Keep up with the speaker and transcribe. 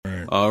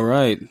All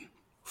right.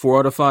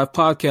 4 out of 5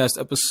 podcast,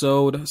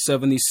 episode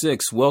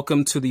 76.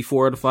 Welcome to the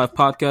 4 out of 5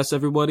 podcast,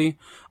 everybody.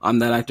 I'm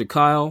that actor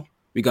Kyle.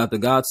 We got the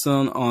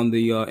Godson on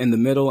the in the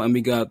middle, and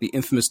we got the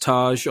infamous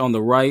Taj on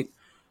the right.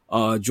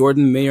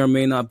 Jordan may or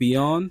may not be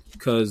on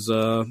because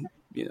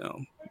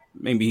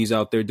maybe he's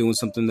out there doing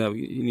something that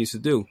he needs to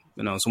do.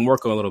 Some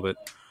work a little bit.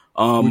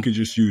 We could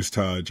just use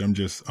Taj.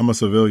 I'm a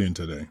civilian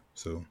today,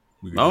 so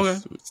we could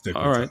just stick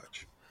with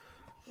Taj.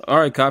 All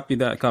right, copy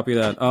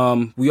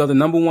that. We are the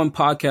number one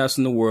podcast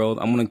in the world.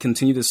 I'm going to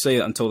continue to say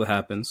it until it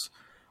happens.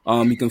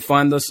 You can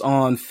find us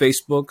on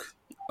Facebook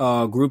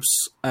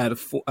groups at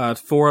 4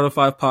 out of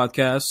 5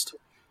 podcast.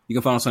 You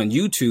can find us on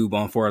YouTube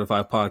on 4 out of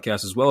 5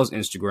 podcast, as well as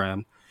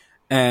Instagram.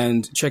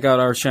 And check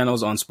out our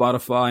channels on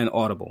Spotify and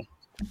Audible,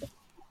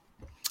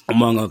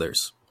 among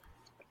others.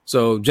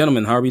 So,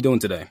 gentlemen, how are we doing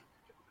today?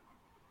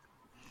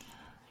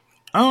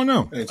 I don't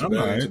know. I'm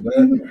all right.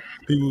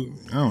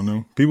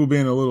 People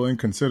being a little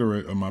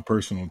inconsiderate of my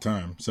personal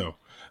time. So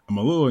I'm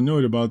a little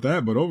annoyed about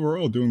that, but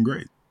overall doing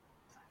great.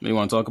 You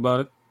want to talk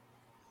about it?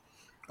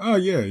 Oh,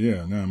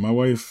 yeah. Nah, my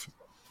wife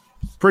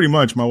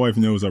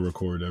knows I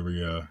record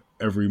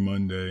every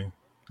Monday.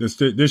 This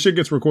shit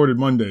gets recorded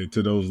Monday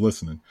to those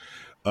listening.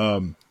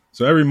 So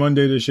every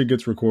Monday this shit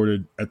gets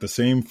recorded at the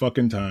same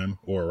fucking time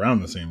or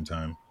around the same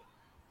time.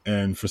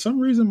 And for some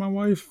reason my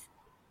wife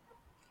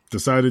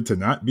decided to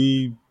not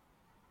be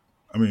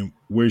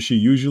where she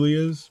usually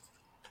is,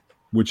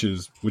 which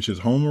is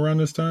home around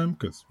this time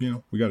because,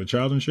 we got a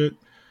child and shit.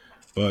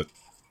 But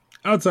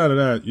outside of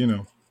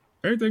that,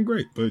 everything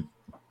great. But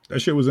that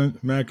shit was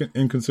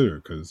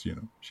inconsiderate because,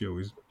 she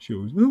always,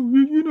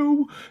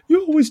 you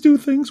always do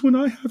things when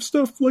I have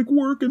stuff like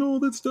work and all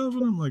that stuff.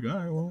 And I'm like, all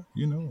right, well,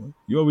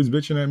 you always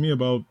bitching at me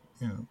about,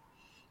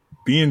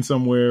 being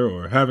somewhere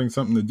or having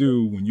something to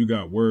do when you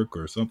got work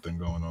or something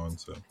going on.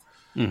 So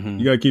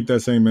you got to keep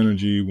that same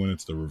energy when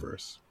it's the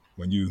reverse.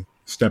 When you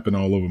stepping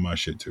all over my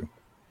shit too.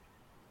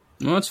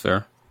 No, that's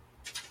fair.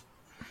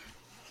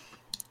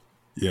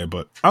 Yeah,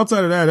 but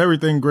outside of that,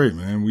 everything great,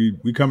 man.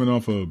 We coming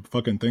off a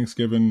fucking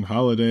Thanksgiving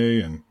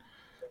holiday and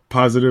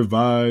positive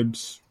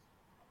vibes.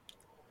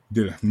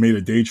 Made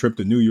a day trip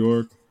to New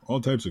York. All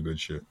types of good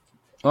shit.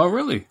 Oh,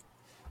 really?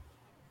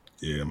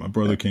 Yeah, my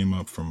brother came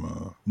up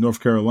from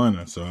North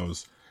Carolina, so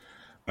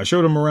I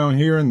showed him around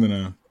here, and then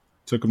I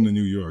took him to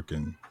New York,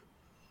 and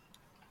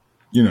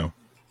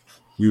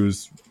we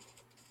was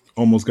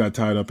almost got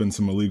tied up in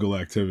some illegal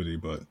activity,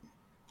 but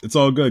it's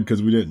all good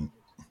because we didn't.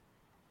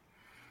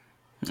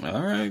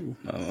 All right.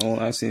 I don't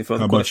ask any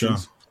further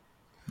questions.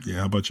 Y'all? Yeah,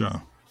 how about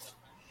y'all?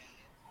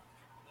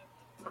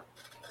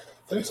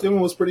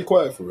 Thanksgiving was pretty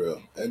quiet for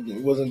real.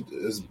 It wasn't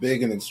as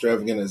big and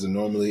extravagant as it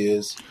normally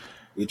is.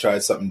 We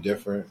tried something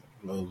different,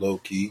 a little low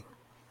key.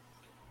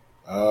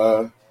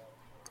 Not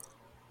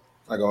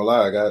gonna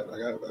lie,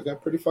 I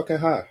got pretty fucking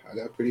high.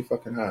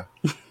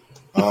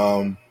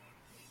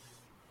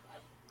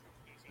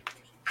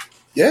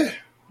 Yeah,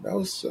 that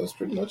was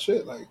pretty much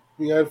it. Like,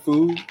 we had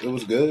food, it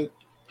was good.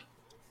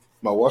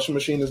 My washing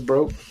machine is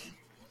broke.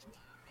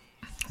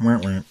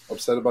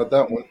 Upset about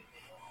that one.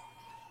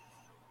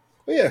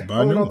 But yeah,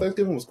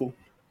 Thanksgiving was cool.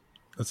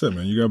 That's it,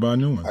 man. You gotta buy a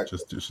new one.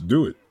 Just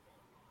do it.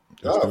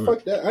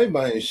 Fuck that. I ain't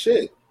buying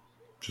shit.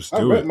 Just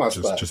do it.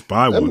 Just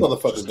buy one. Them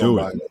motherfuckers gonna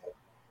buy it.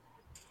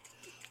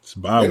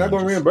 Just buy one. They're not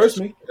gonna reimburse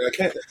me. I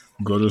can't.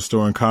 Go to the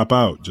store and cop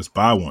out. Just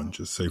buy one.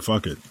 Just say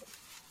fuck it.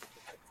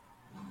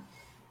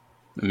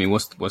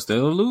 What's there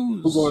to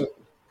lose?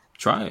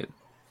 Try it.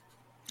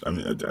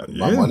 Yeah.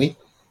 My money?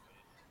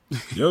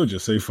 Yo,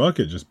 just say fuck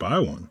it. Just buy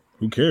one.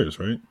 Who cares,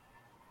 right?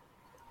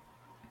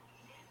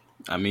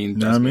 My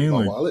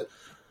wallet.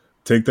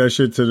 Take that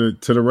shit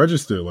to the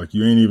register. Like,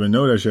 you ain't even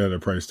know that shit had a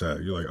price tag.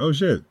 You're like, oh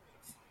shit,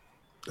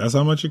 that's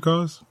how much it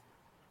costs.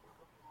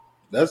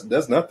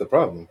 That's not the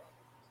problem.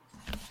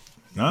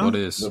 Nah? What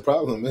is the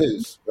problem?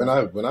 Is when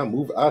I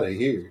move out of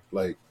here,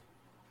 like,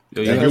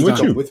 take it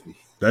with you. With me.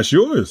 That's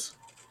yours.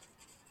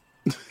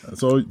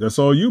 That's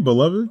all you,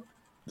 beloved.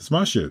 It's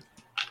my shit.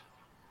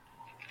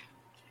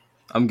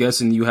 I'm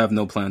guessing you have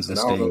no plans on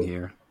staying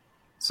here,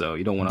 so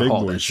you don't want to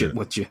haul that shit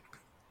with you.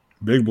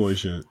 Big boy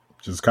shit.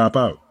 Just cop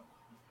out.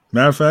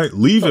 Matter of fact,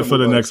 leave it for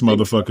the next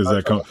motherfuckers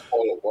that come.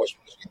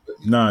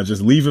 Nah,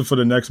 just leave it for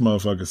the next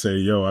motherfucker. Say,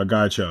 yo, I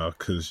got y'all,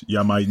 because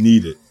y'all might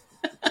need it.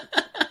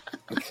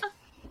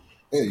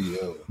 Hey,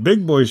 yo.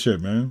 Big boy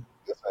shit, man.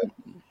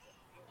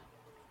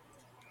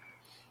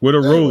 With a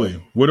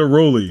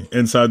rollie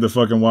inside the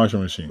fucking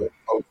washing machine.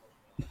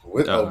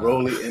 With a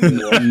rollie in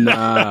the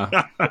Nah.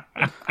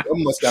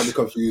 You must got me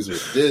confused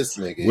with this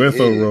nigga. With a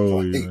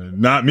rollie, man.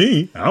 Not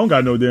me. I don't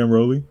got no damn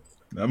rollie.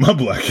 Not my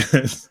black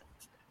ass.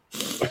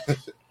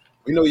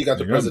 We know you got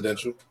the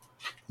presidential.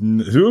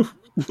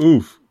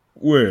 Oof.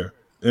 Where?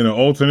 In an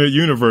alternate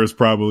universe,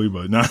 probably,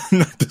 but not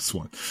this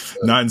one.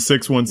 Not in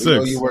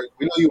 616.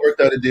 We know you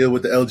worked out a deal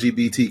with the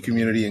LGBT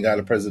community and got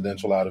a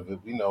presidential out of it.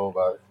 We know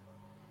about it.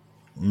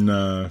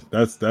 Nah,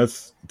 that's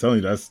I'm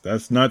telling you,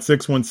 that's not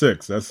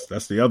 616.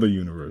 That's the other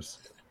universe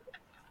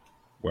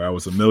where I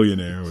was a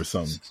millionaire or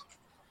something.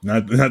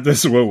 Not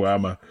this one where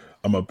I'm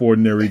I'm a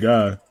ordinary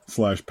guy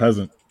 /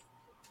 peasant.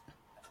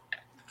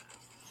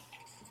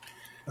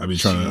 I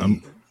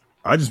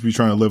just be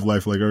trying to live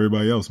life like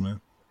everybody else,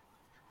 man.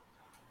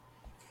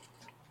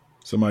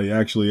 Somebody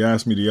actually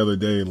asked me the other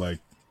day, like,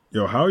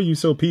 yo, how are you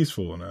so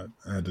peaceful? And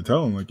I had to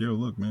tell him, like, yo,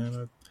 look,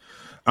 man,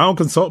 I don't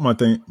consult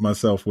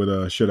myself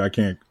with shit I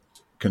can't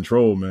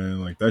control,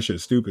 man. Like, that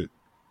shit's stupid.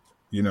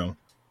 You know,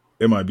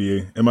 it might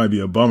be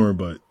a bummer,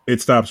 but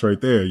it stops right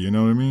there. You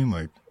know what I mean?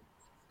 Like,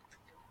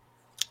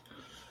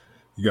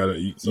 you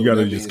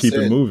gotta just keep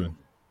it moving.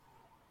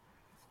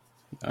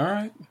 All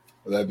right.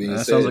 Well, that being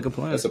said, sounds like a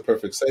plan. That's a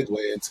perfect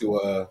segue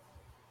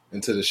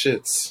into the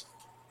shits.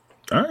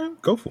 All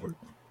right, go for it.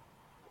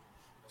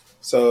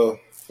 So,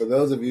 for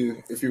those of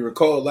you, if you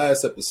recall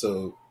last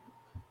episode,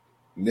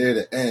 near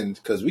the end,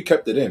 because we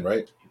kept it in,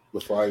 right?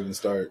 Before I even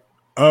start.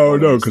 Oh,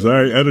 no, because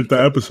I edit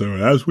the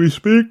episode. As we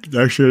speak,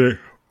 that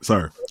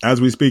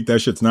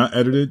shit's not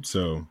edited,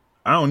 so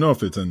I don't know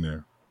if it's in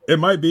there. It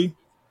might be.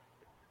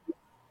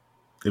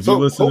 If you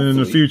listen in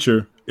the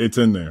future, it's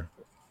in there.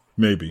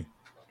 Maybe.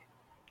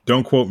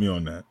 Don't quote me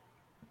on that.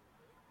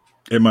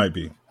 It might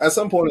be. At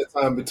some point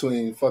in time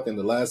between fucking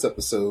the last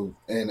episode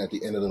and at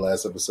the end of the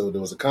last episode,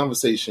 there was a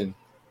conversation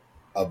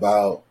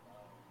about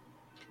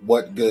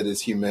what good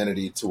is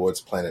humanity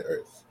towards planet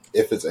Earth,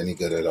 if it's any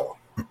good at all.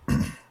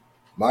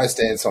 My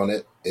stance on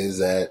it is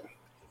that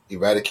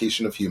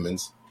eradication of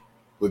humans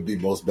would be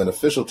most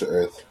beneficial to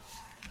Earth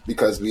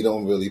because we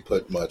don't really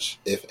put much,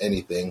 if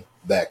anything,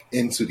 back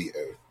into the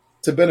Earth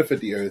to benefit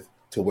the Earth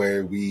to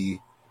where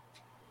we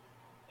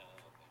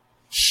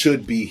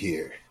should be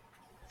here.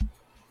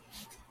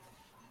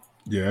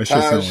 Yeah, that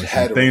shit sounds like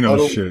some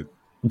Thanos shit.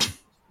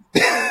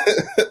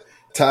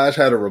 Taj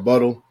had a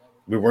rebuttal.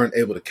 We weren't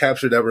able to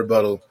capture that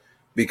rebuttal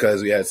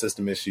because we had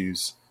system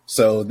issues.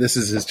 So this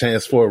is his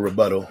chance for a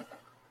rebuttal.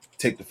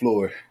 Take the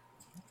floor.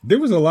 There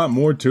was a lot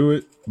more to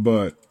it,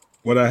 but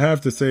what I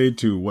have to say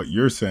to what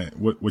you're saying,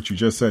 what you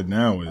just said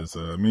now is,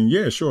 I mean,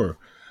 yeah, sure.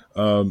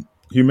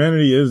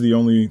 Humanity is the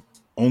only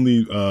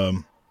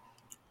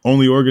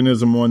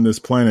organism on this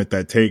planet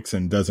that takes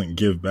and doesn't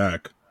give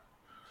back.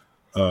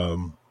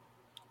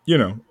 You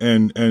know,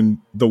 and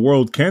the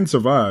world can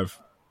survive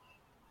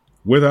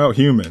without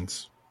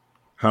humans.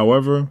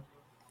 However,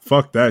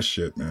 fuck that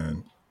shit,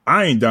 man.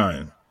 I ain't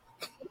dying.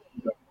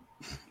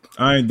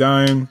 I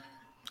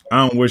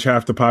don't wish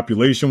half the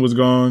population was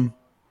gone.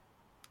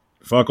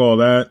 Fuck all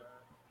that.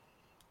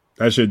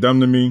 That shit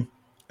dumb to me.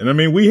 And I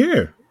mean, we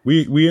here.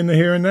 We in the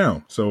here and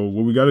now. So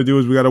what we got to do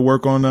is we got to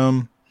work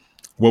on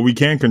what we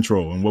can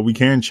control and what we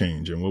can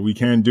change and what we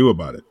can do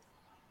about it.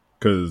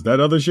 Because that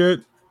other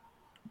shit,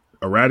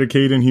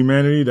 eradicating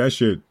humanity, that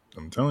shit,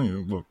 I'm telling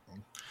you, look,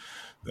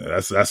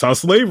 that's how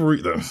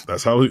slavery.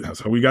 That's how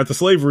we got to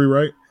slavery,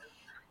 right?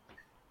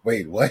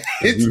 Wait, what?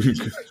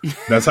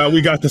 That's how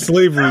we got to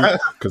slavery,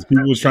 because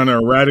people was trying to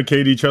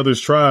eradicate each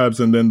other's tribes,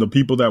 and then the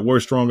people that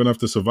were strong enough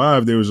to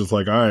survive, they was just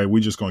like, all right,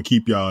 we just gonna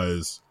keep y'all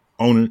as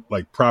owner,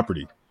 like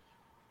property.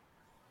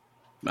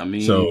 I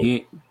mean, so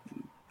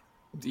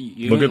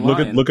look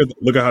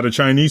at how the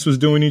Chinese was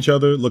doing each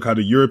other. Look how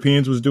the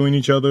Europeans was doing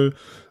each other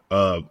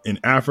in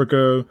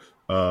Africa.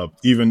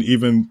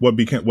 Even what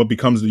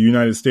becomes the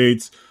United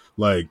States.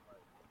 Like,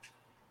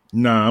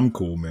 nah, I'm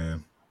cool,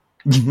 man.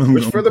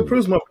 Which further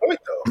proves my point,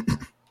 though.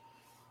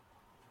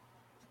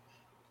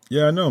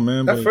 Yeah, I know,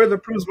 man. That further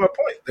proves my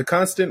point. The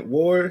constant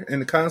war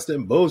and the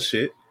constant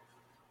bullshit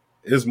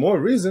is more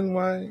reason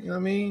why, you know what I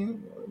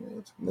mean?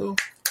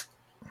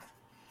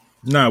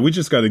 Nah, we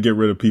just got to get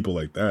rid of people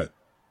like that.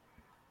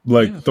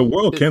 Like, the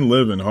world can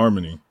live in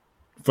harmony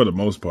for the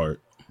most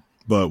part,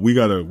 but we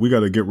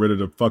gotta get rid of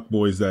the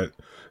fuckboys that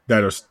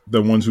are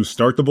the ones who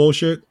start the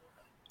bullshit,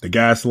 the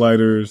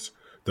gaslighters,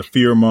 the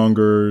fear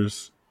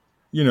mongers,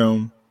 you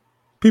know.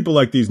 People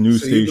like these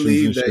news stations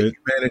and shit.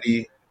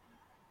 Humanity,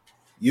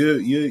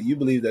 you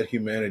believe that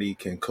humanity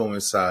can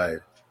coincide?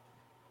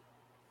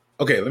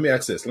 Okay, let me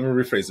ask this. Let me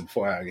rephrase it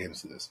before I get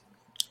into this.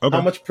 Okay.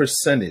 How much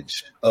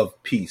percentage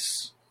of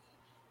peace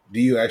do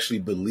you actually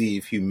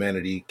believe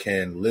humanity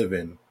can live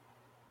in?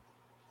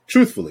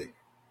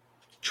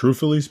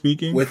 Truthfully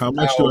speaking, how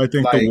much do I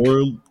think the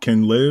world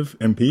can live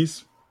in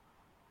peace?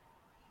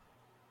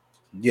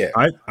 Yeah,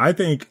 I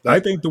think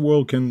the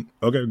world can.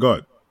 Okay, go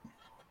ahead.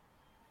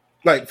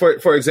 Like,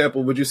 for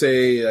example, would you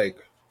say like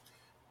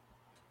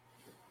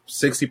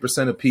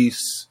 60% of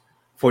peace,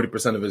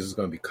 40% of it is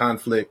going to be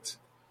conflict?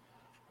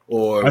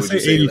 Or I say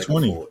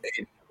 80-20.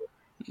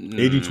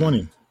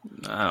 80-20.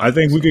 I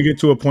think we could get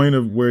to a point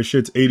of where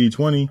shit's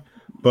 80-20,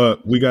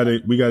 but we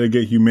gotta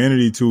get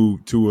humanity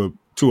to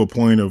a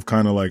point of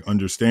kind of like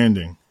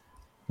understanding,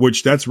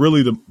 which that's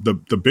really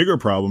the bigger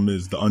problem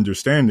is the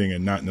understanding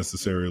and not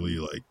necessarily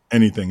like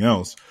anything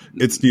else.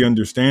 It's the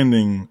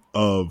understanding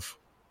of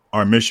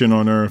our mission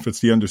on Earth.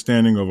 It's the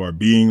understanding of our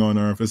being on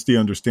Earth. It's the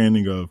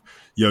understanding of,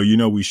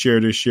 we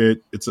share this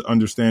shit. It's an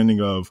understanding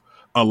of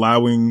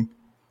allowing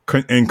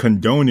and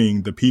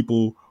condoning the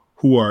people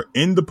who are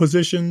in the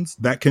positions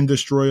that can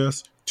destroy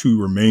us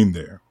to remain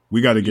there.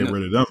 We got to get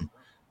rid of them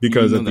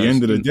because at the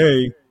end of the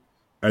day,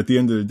 at the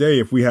end of the day,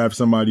 if we have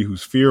somebody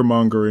who's fear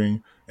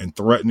mongering and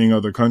threatening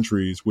other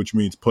countries, which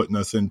means putting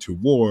us into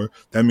war,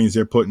 that means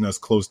they're putting us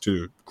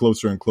closer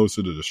and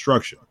closer to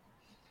destruction,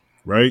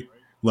 right?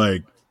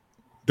 Like,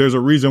 there's a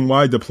reason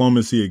why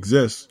diplomacy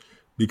exists,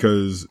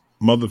 because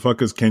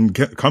motherfuckers can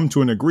come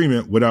to an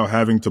agreement without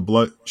having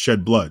to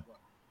shed blood.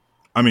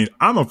 I mean,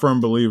 I'm a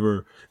firm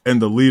believer in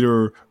the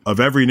leader of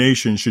every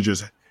nation should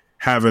just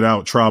have it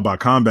out trial by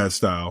combat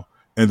style,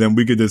 and then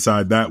we could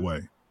decide that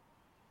way.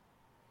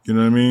 You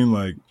know what I mean?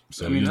 Like,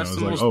 so, I mean, it's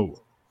like, oh,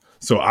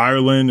 so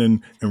Ireland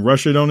and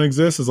Russia don't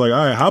exist. It's like,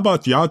 all right, how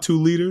about y'all two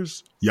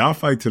leaders? Y'all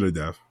fight to the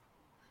death.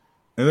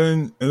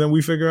 And then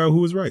we figure out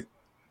who was right.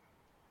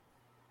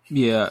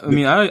 Yeah. I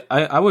mean,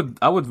 I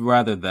would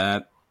rather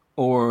that,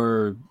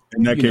 or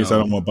in that case, I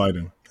don't want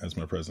Biden as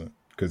my president,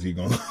 because he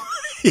gonna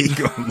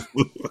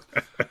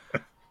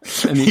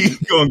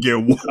get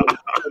wild.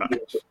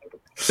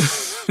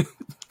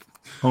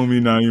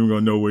 Homie not even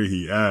gonna know where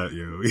he at,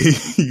 yo.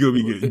 He gonna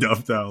be getting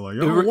duffed out like,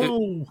 oh,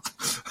 whoa.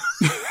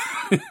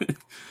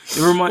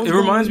 It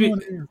reminds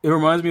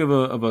me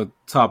of a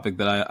topic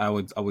that I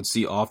would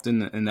see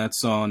often, and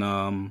that's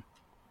on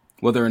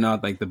whether or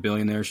not like the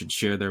billionaires should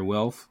share their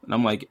wealth. And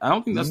I'm like, I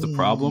don't think that's the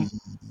problem.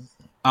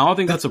 I don't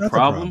think that's a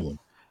problem.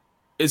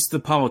 It's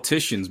the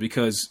politicians,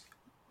 because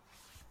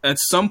at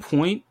some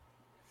point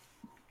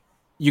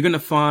you're gonna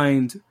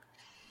find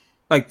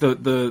like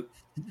the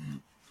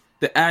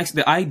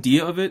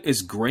idea of it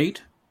is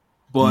great,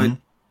 but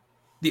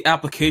the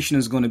application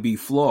is going to be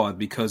flawed,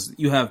 because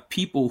you have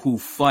people who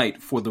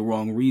fight for the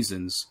wrong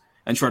reasons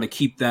and try to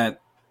keep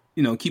that,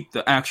 keep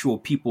the actual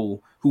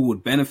people who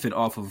would benefit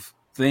off of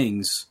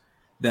things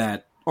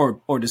that,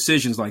 or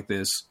decisions like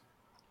this,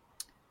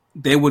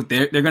 they're going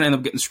to end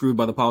up getting screwed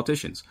by the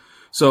politicians.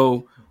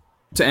 So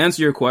to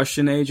answer your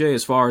question, AJ,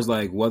 as far as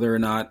like whether or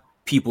not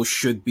people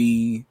should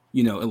be,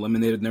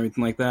 eliminated and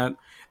everything like that,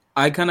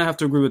 I kind of have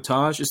to agree with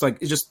Taj. It's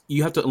just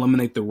you have to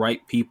eliminate the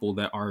right people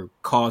that are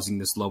causing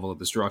this level of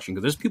destruction,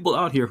 because there's people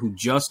out here who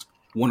just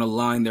want to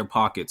line their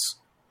pockets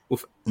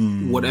with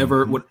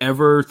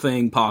whatever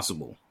thing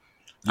possible.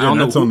 Yeah,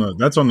 that's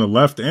on the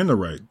left and the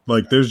right.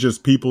 Like, there's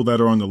just people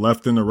that are on the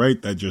left and the right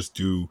that just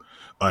do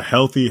a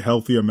healthy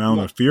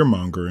amount of fear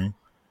mongering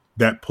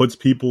that puts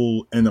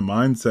people in a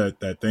mindset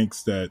that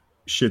thinks that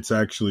shit's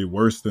actually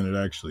worse than it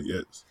actually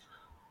is.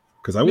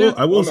 Because I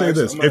will say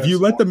this: if you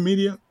let the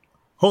media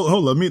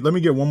hold, let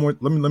me get one more.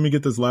 Let me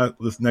get this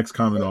next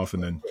comment off,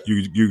 and then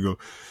you go.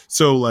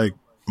 So, like,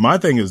 my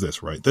thing is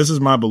this, right? This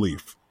is my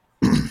belief.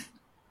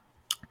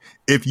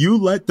 If you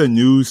let the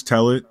news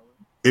tell it,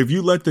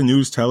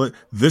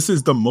 this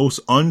is the most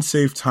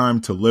unsafe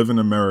time to live in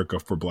America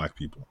for Black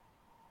people.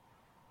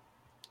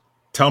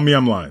 Tell me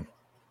I'm lying.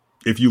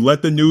 If you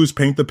let the news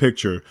paint the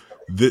picture,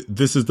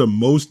 this is the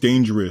most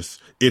dangerous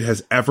it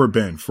has ever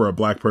been for a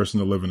Black person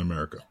to live in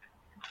America.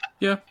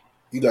 Yeah.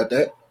 You got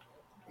that?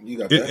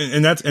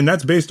 And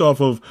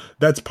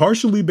that's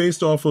partially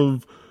based off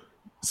of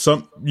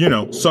some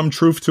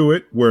truth to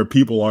it, where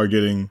people are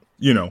getting,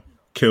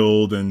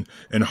 killed and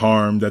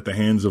harmed at the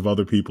hands of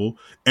other people.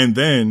 And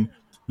then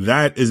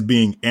that is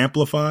being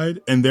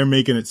amplified, and they're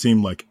making it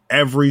seem like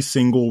every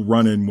single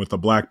run-in with a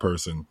Black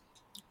person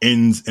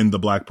ends in the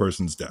Black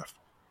person's death,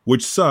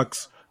 which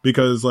sucks,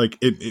 because like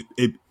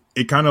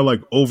it kind of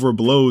like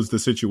overblows the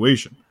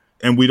situation,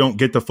 and we don't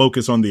get to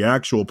focus on the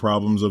actual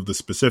problems of the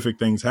specific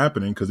things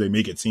happening, because they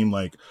make it seem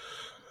like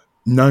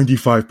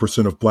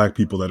 95% of Black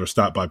people that are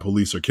stopped by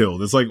police are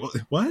killed. It's like,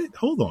 what?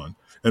 Hold on.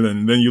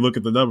 And then you look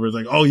at the numbers,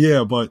 like, oh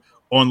yeah, but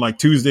on like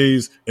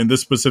Tuesdays in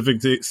this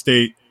specific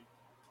state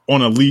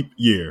on a leap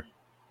year,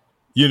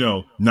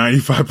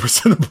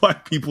 95% of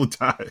Black people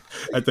die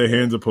at the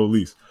hands of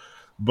police.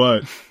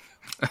 But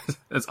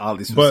that's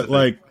oddly specific. But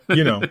like,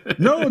 no,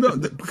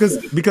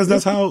 because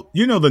that's how,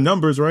 the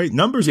numbers, right?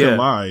 Numbers can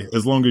lie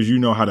as long as you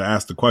know how to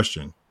ask the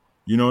question.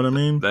 You know what I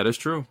mean? That is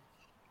true.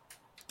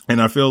 And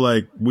I feel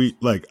like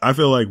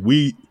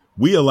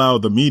we allow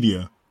the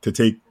media to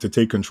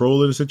take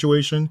control of the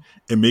situation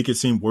and make it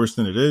seem worse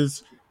than it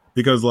is.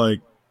 Because,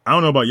 like, I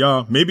don't know about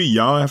y'all, maybe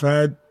y'all have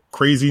had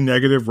crazy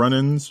negative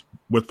run-ins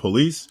with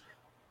police,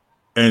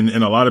 and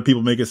a lot of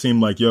people make it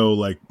seem like, yo,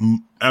 like,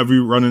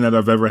 every run-in that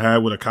I've ever had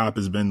with a cop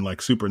has been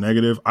like super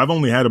negative. I've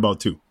only had about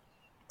 2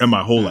 in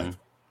my whole life.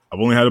 I've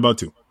only had about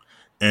 2,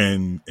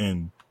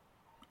 and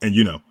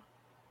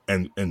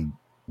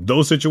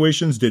those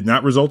situations did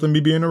not result in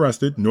me being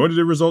arrested, nor did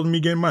it result in me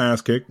getting my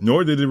ass kicked,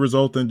 nor did it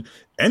result in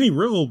any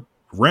real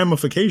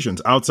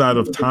ramifications outside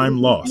of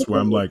time lost,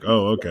 where I'm like,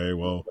 oh, okay,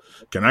 well,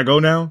 can I go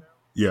now?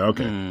 Yeah,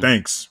 okay,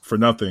 thanks for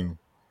nothing.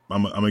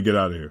 I'm gonna get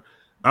out of here.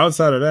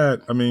 Outside of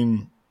that, I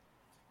mean,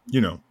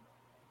 I'm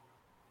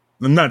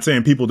not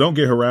saying people don't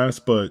get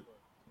harassed, but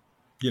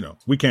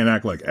we can't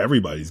act like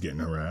everybody's getting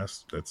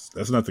harassed.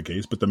 That's not the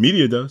case, but the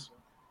media does.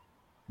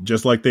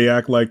 Just like they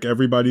act like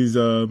everybody's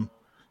on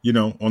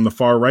the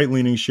far right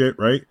leaning shit,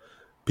 right?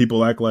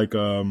 People act like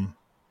I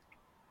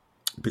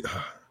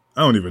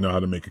don't even know how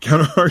to make a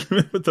counter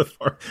argument with the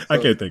far. I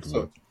can't think of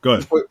it. Go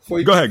ahead.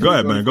 Go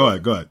ahead, man. Go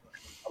ahead.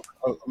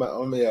 I'm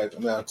gonna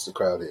ask the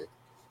crowd here.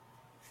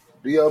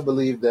 Do y'all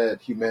believe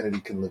that humanity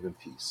can live in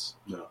peace?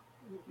 No.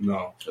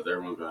 Because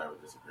everyone's going to have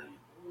a disagreement.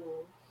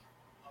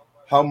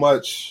 How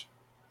much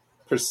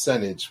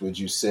percentage would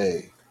you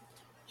say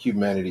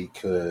humanity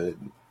could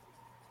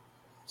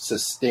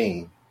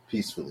sustain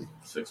peacefully?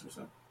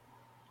 6%.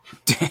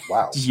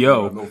 Wow.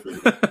 Yo. No fear.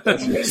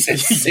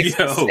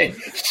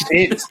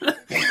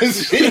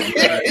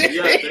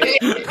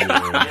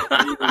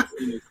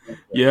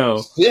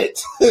 Yo.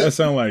 Shit. That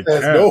sound like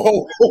There's cap. no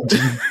hope.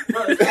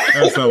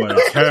 That sound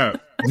like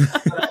cap.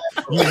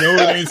 You know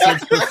it ain't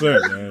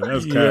 6%, man.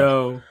 That's cap.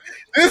 Yo.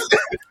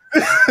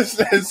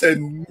 That said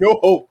no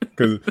hope.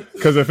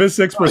 Because if it's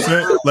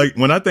 6%, like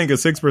when I think of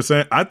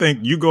 6%, I think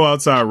you go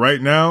outside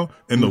right now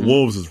and the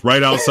wolves is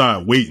right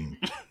outside waiting.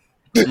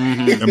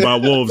 And by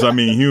wolves, I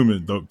mean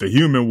human. The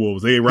human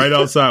wolves. They right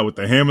outside with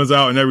the hammers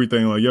out and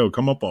everything. Like, yo,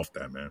 come up off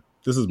that, man.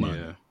 This is mine.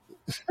 Yeah.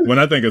 When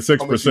I think of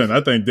 6%, I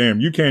think, damn,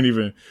 you can't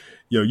even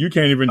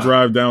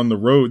drive down the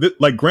road.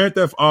 Like Grand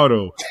Theft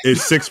Auto is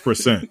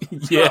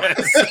 6%. Yes.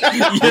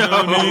 You know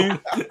what I mean?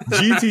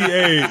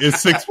 GTA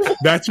is 6.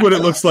 That's what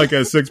it looks like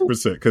at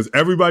 6%. Because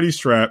everybody's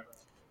strapped.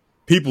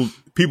 People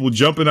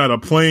jumping out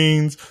of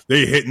planes.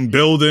 They hitting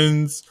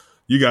buildings.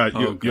 You got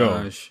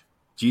gosh.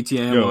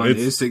 GTA Online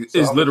is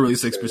literally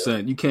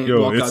 6%. You can't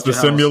walk it's out the your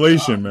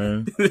simulation,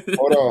 man.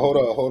 Hold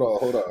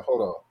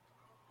on.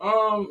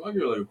 I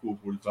give it like a cool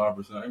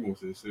 45%. I ain't gonna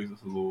say 6.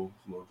 That's a little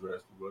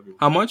drastic. But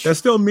How much? That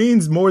still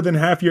means more than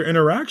half your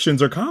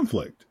interactions are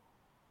conflict.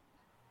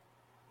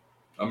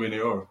 I mean, they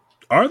are.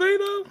 Are they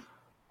though?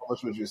 How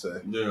much would you say?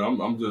 Yeah,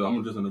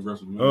 I'm just an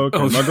aggressive man.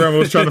 Okay. My grandma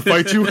was trying to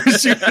fight you when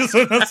she was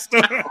in the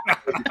store.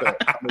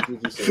 How much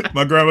would you say?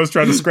 My grandma was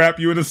trying to scrap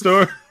you in the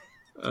store.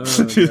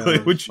 She's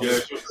like, what you? Yeah,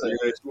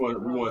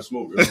 we want to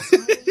smoke. Yo.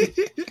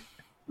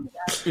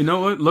 You know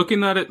what?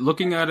 Looking at it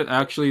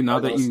actually, now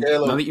that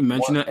you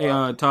mention it,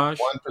 Taj.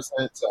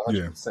 1% to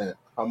 100%.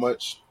 How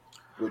much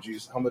would you?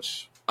 How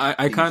much?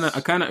 I kind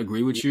of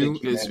agree with you.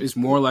 It's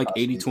more like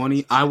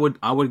 80-20.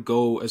 I would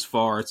go as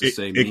far as to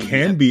say it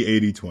can be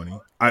 80-20.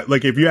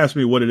 Like if you ask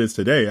me what it is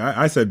today,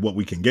 I said what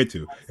we can get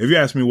to. If you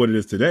ask me what it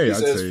is today, I'd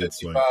say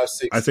it's like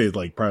 60. I'd say it's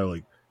like probably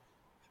like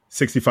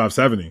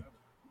 65-70.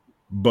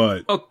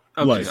 But okay.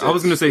 Like, I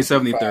was going to say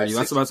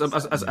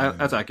 70-30.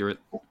 That's accurate.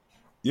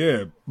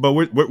 Yeah, but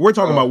we're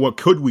talking about what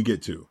could we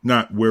get to,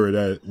 not where it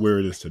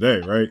is today,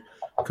 right?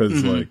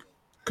 Because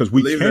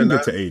we can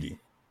get to 80.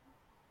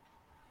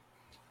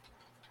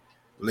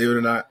 Believe it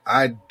or not,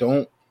 I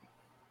don't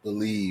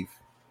believe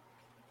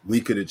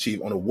we could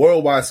achieve on a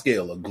worldwide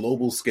scale, a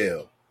global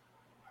scale.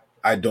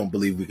 I don't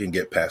believe we can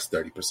get past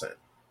 30%.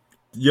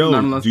 Yo,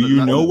 do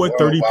you know what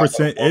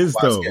 30% is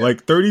though?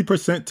 Like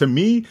 30% to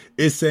me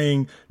is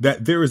saying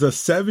that there is a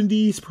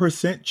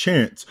 70%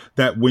 chance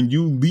that when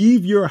you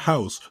leave your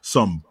house,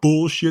 some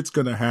bullshit's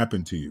gonna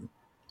happen to you,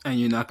 and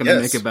you're not gonna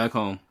make it back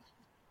home.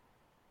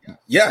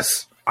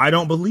 Yes, I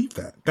don't believe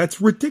that. That's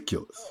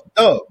ridiculous.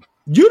 No,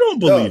 you don't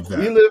believe that.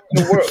 We live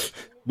in the world.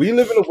 We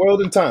live in a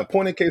world and time.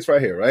 Point in case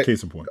right here, right?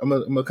 Case in point. I'm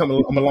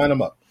gonna line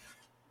them up.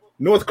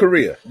 North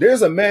Korea.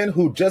 There's a man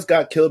who just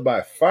got killed by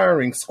a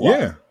firing squad.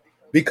 Yeah.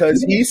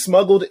 Because he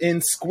smuggled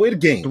in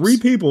Squid Games. 3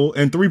 people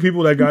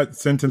that got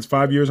sentenced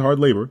 5 years hard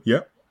labor.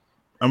 Yep.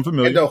 I'm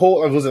familiar. And the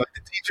the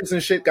teachers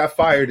and shit got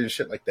fired and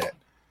shit like that.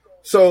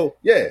 So,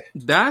 yeah.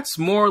 That's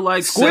more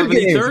like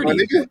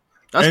 70-30.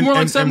 That's more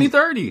like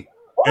 70-30.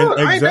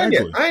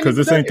 Exactly. Because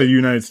this ain't the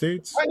United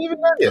States. I ain't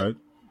even done yet. Right.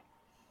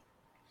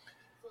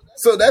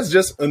 So that's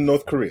just in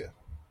North Korea.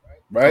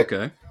 Right?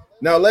 Okay.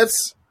 Now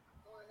let's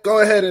go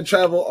ahead and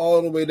travel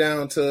all the way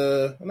down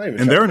to.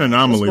 They're an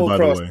anomaly, by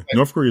the way.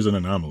 North Korea is an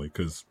anomaly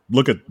because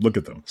look at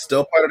them.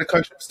 Still part of the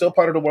country, still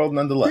part of the world,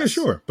 nonetheless. Yeah,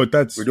 sure, but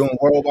we're doing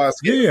worldwide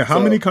scale. Yeah. How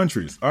many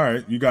countries? All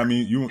right, you got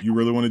me. You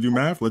really want to do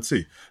math? Let's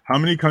see. How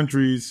many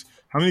countries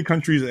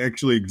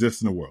actually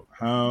exist in the world?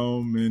 How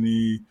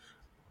many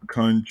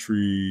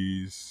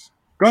countries?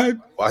 Go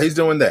ahead. While he's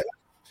doing that,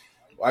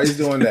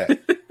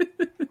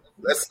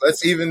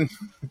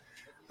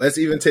 let's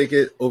even take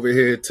it over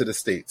here to the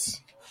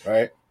States,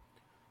 right?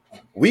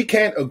 We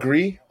can't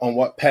agree on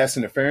what pass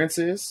interference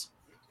is.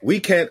 We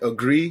can't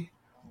agree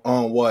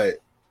on what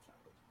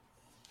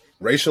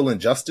racial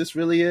injustice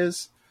really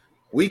is.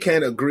 We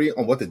can't agree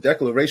on what the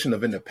Declaration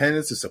of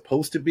Independence is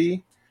supposed to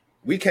be.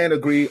 We can't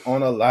agree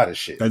on a lot of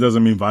shit. That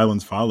doesn't mean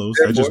violence follows.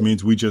 Therefore, that just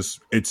means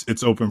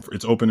it's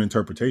open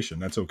interpretation.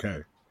 That's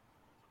okay.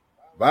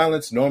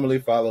 Violence normally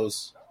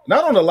follows,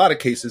 not on a lot of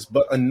cases,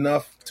 but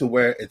enough to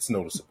where it's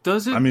noticeable.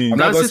 Does it? I mean, I'm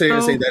not going to say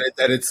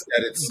that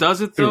it's does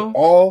it though?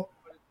 All,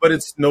 but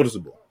it's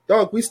noticeable.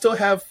 Dog, we still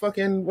have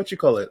fucking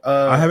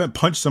I haven't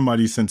punched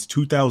somebody since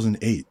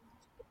 2008.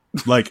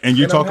 Like, and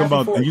you're talking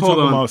about 70%. Hold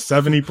on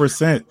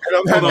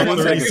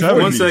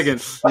 1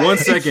 second. 1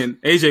 second.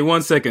 AJ,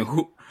 1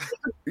 second.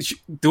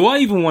 Do I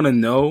even want to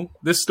know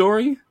this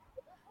story?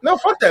 No,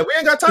 fuck that. We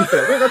ain't got time for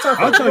that.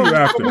 I'll tell you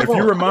after. If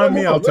you remind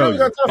me, I'll tell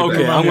you.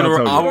 Okay,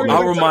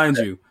 I'll remind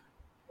you.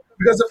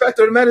 Because the fact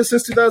of the matter,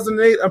 since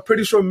 2008, I'm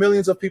pretty sure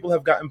millions of people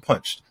have gotten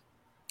punched.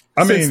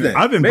 I mean,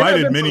 I've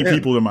invited many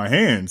people to my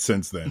hand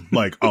since then,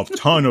 like a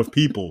ton of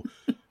people.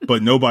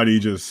 but nobody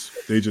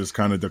just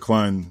kind of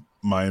declined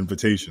my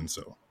invitation.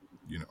 So,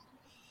 you know.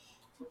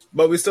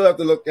 But we still have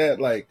to look at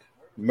like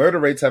murder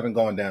rates haven't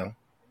gone down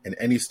in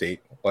any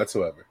state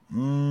whatsoever,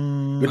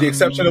 with the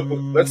exception of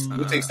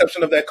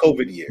that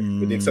COVID year.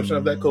 With the exception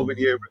of that COVID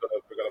year, we're gonna.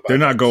 They're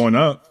not going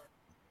up.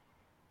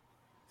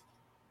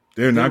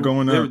 They're not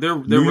going up.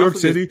 New York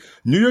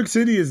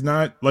City is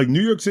not like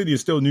New York City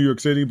is still New York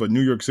City, but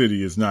New York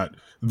City is not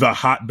the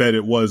hotbed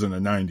it was in the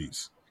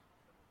 90s.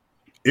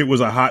 It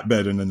was a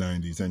hotbed in the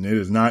 90s, and it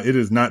is not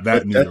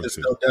that New York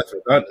City.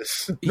 But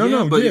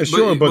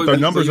the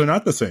numbers are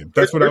not the same.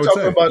 That's what I would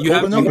say. Pull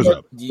the numbers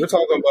up. We're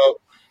talking about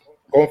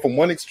going from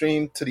one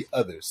extreme to the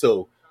other.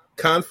 So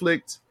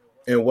conflict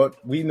and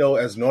what we know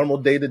as normal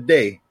day to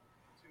day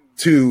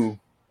to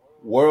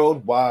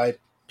worldwide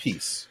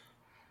peace.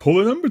 Pull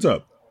the numbers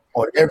up.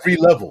 On every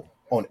level.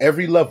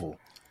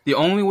 The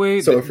only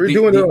way. So if we're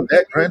doing it on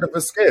that grand of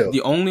a scale,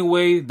 the only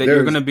way that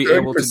you're going to be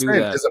able to do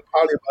that is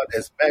probably about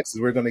as max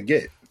as we're going to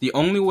get. The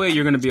only way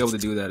you're going to be able to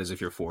do that is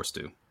if you're forced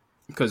to,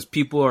 because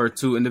people are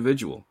too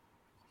individual.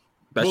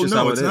 That's just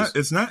how it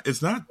is.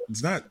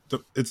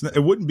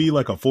 It wouldn't be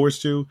like a force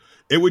to.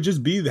 It would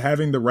just be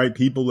having the right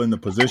people in the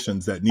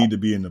positions that need to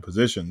be in the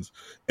positions,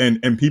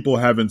 and people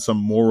having some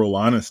moral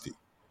honesty.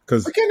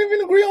 Because we can't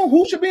even agree on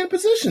who should be in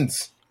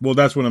positions. Well,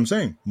 that's what I'm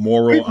saying.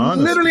 Moral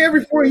honesty. Literally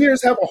every 4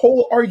 years have a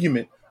whole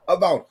argument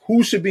about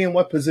who should be in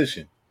what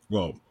position.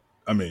 Well,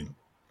 I mean,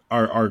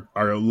 our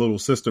little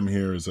system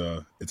here is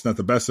it's not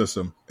the best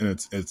system, and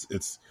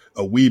it's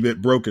a wee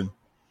bit broken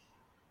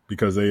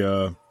because they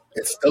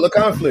it's still a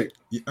conflict.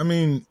 I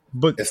mean,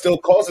 but it still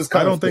causes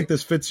conflict. I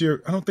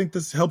don't think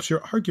this helps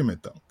your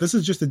argument though. This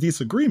is just a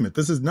disagreement.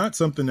 This is not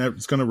something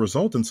that's going to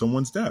result in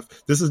someone's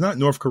death. This is not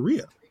North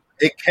Korea.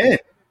 It can.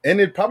 And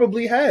it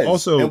probably has.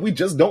 Also, and we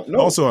just don't know.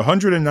 Also,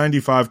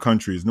 195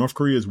 countries. North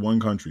Korea is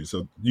one country.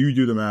 So you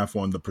do the math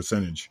on the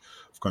percentage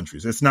of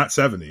countries. It's not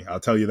 70.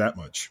 I'll tell you that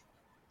much.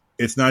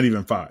 It's not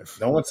even 5.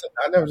 I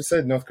never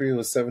said North Korea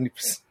was 70%.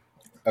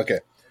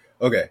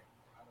 Okay.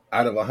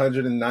 Out of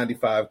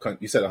 195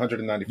 countries, you said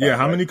 195. Yeah,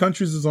 how many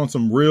countries is on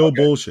some real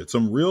bullshit?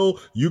 Some real,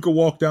 you could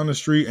walk down the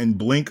street and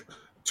blink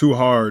too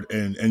hard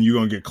and you're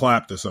going to get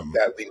clapped or something.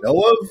 That we know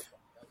of?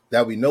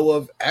 That we know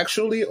of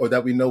actually, or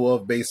that we know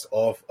of based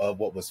off of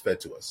what was fed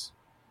to us?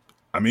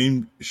 I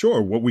mean,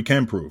 sure, what we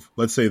can prove.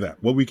 Let's say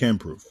that. What we can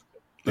prove.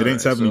 It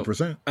ain't 70%.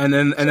 So, and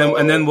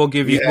then we'll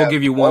give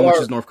you one, which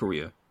is North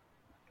Korea.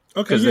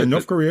 Okay, yeah,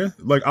 North Korea.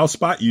 Like, I'll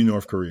spot you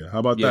North Korea. How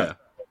about that?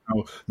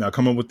 Now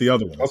come up with the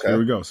other ones. Okay. Here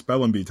we go.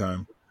 Spelling bee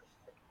time.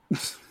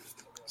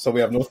 So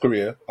we have North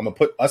Korea. I'm going to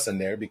put us in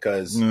there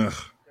because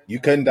you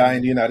couldn't die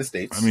in the United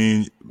States. I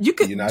mean, you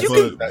can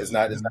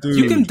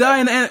die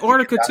in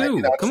Antarctica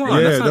too. Come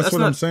on, yeah, that's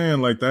what I'm saying.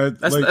 Like that.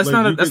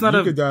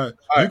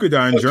 You could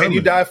die in Germany. Can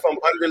you die from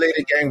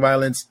unrelated gang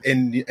violence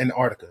in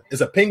Antarctica?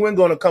 Is a penguin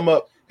going to come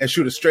up and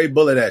shoot a stray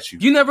bullet at you?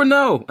 You never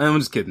know. I'm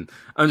just kidding.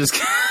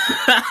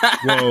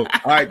 Well, all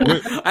right.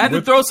 I had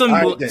to throw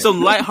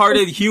some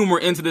lighthearted humor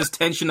into this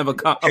tension of a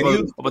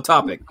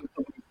topic.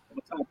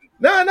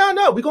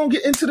 No. We're going to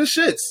get into the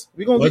shits.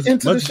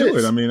 Let's do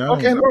it. I mean,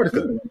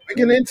 Antarctica. We're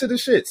getting into the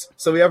shits.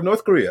 So we have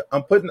North Korea.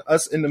 I'm putting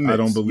us in the mix. I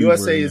don't believe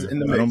USA is in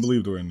the mix. I don't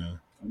believe we're in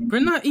there. We're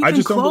not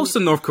even close to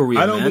North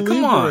Korea, I don't man.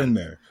 believe we're in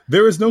there.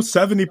 There is no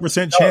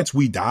 70% chance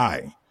we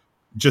die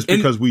just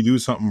because we do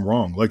something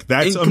wrong. Like,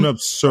 that's an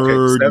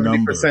absurd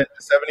number. 70%.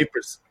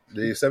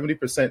 The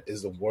 70%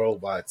 is the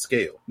worldwide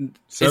scale.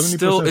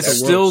 70% it's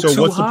still so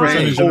too what's the high.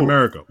 percentage in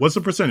America? What's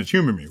the percentage?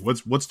 Humor me.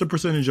 What's the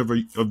percentage of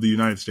the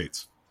United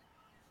States?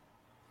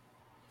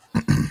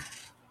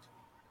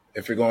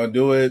 If you're going to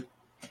do it,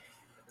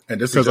 and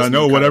this because I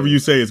know whatever you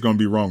say is going to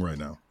be wrong right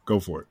now. Go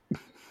for it.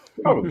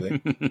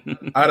 Probably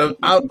out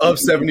of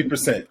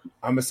 70%,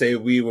 I'm gonna say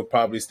we would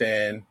probably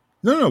stand.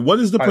 No. What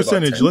is the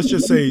percentage? Let's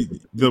just say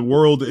the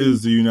world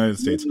is the United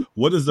States.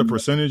 What is the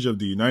percentage of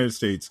the United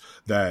States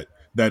that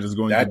is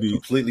going to be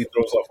completely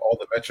throws off all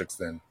the metrics?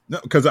 Then no,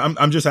 because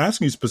I'm just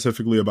asking you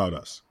specifically about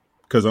us.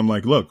 Because I'm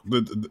like, look,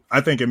 I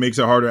think it makes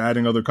it harder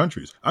adding other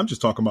countries. I'm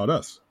just talking about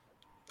us,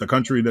 the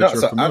country that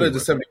you're familiar out of the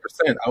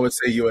 70%, I would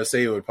say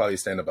USA would probably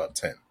stand about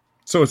 10.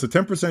 So it's a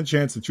 10%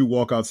 chance that you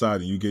walk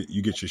outside and you get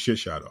your shit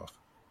shot off.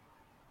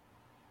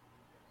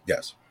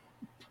 Yes.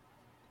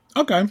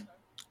 Okay.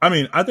 I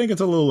mean, I think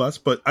it's a little less,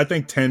 but I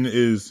think 10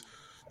 is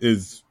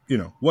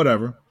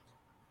whatever.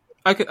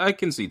 I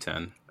can see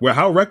 10. Well,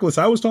 how reckless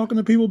I was talking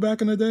to people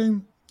back in the day,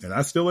 and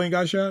I still ain't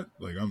got shot.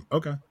 Like, I'm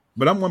okay,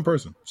 but I'm one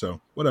person,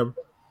 so whatever.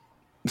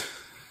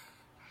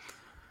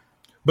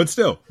 But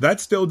still,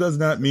 that still does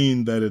not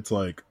mean that it's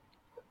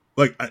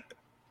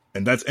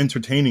and that's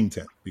entertaining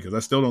 10 because I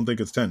still don't think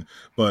it's 10.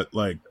 But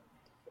like,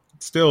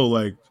 still,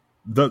 like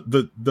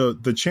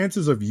the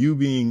chances of you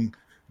being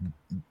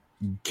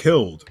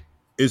killed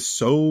is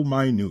so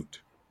minute,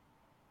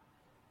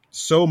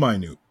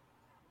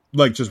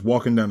 like just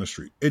walking down the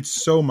street. It's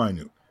so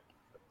minute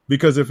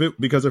because if it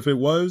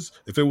was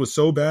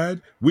so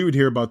bad, we would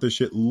hear about this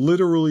shit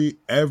literally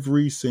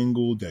every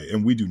single day,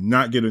 and we do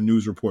not get a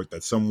news report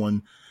that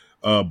someone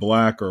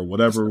black or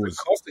whatever It was.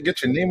 costs to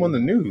get your name on the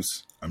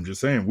news. I'm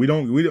just saying we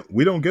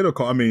don't get a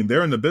call. I mean,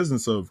 they're in the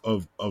business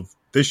of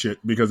this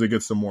shit because it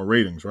gets some more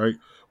ratings, right?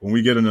 When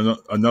we get another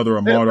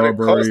Ahmaud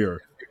Arbery or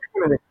if you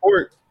want to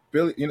report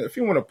Billy, if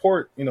you want to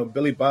report,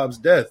 Billy Bob's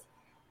death,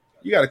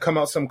 you got to come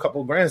out some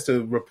couple grands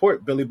to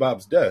report Billy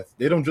Bob's death.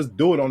 They don't just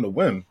do it on the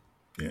whim,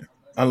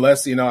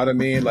 unless you know what I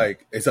mean.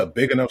 Like it's a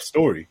big enough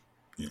story.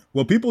 Yeah.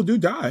 Well, people do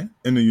die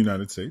in the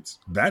United States.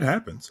 That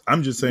happens.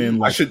 I'm just saying,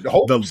 like, I should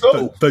hope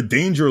so. The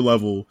danger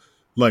level,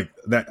 like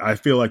that, I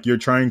feel like you're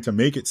trying to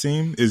make it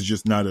seem is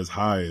just not as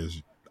high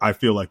as I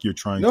feel like you're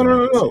trying.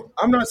 No.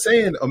 I'm not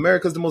saying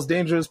America's the most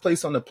dangerous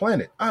place on the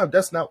planet.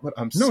 That's not what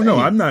I'm saying. No,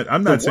 I'm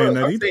not saying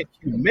that either. Saying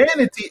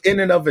humanity in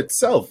and of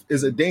itself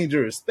is a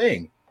dangerous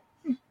thing.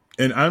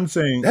 And I'm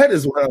saying that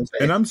is what I'm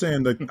saying. And I'm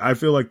saying that I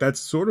feel like that's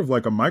sort of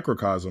like a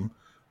microcosm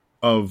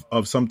of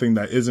something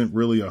that isn't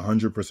really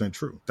 100%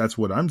 true. That's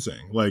what I'm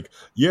saying. Like,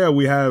 yeah,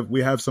 we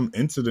have some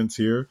incidents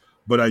here,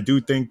 but I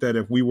do think that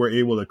if we were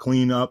able to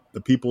clean up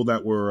the people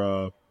that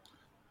were,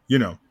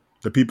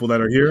 the people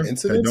that are here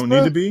that don't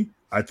need to be,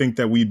 I think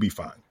that we'd be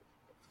fine.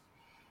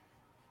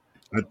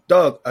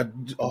 Doug, a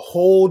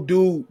whole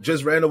dude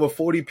just ran over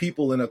 40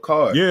 people in a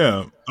car.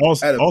 Yeah.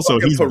 Also,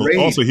 he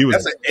was.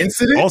 That's an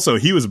incident. Also,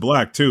 he was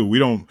black too.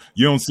 You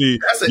don't see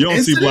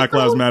Black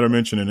Lives Matter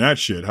mentioning that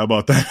shit. How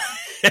about that?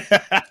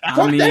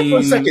 Fuck that for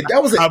a second.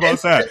 That was how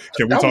about that?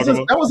 Can we talk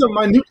about that? Was a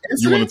minute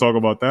incident. You want to talk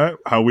about that?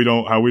 How we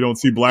don't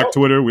see Black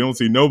Twitter? We don't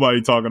see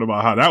nobody talking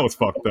about how that was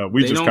fucked up.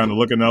 We just kind of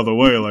looking the other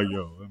way, like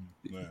yo.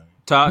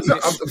 Taj.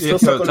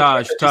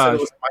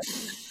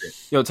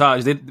 Yo,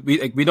 Taj,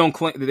 we don't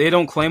claim. They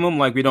don't claim him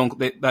like we don't.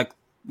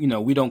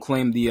 We don't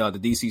claim the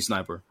DC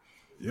sniper.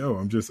 Yo,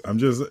 I'm just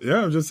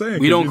saying.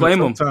 We don't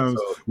claim him. Sometimes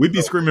we'd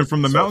be screaming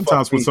from the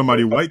mountaintops when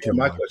somebody white came.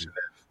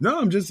 No,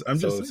 I'm just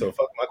saying. So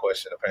fuck my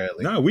question.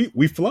 Apparently, no,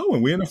 we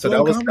flowing. We in a flow. So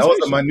that was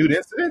a minute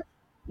incident.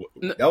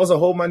 That was a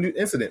whole minute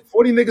incident.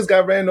 40 niggas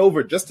got ran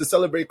over just to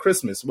celebrate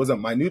Christmas. Was a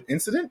minute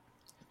incident.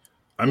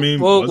 I mean,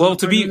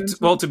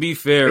 to be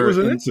fair, it was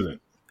an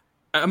incident.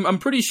 I'm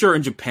pretty sure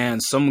in Japan,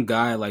 some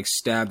guy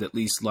stabbed at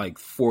least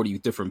 40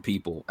 different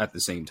people at the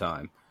same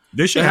time.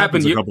 This shit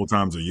happens a couple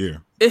times a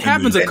year. It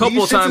happens a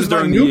couple times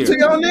during the year. To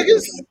y'all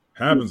niggas?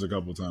 Happens a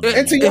couple times.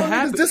 And to y'all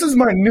niggas, this is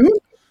minute.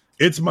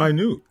 It's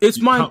minute. It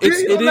is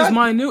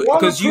minute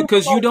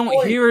because you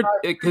don't hear it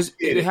because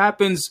it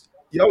happens.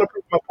 Y'all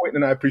approved my point,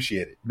 and I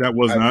appreciate it. That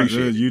was not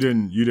you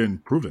didn't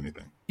prove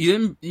anything. You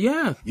didn't.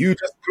 Yeah, you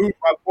just proved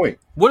my point.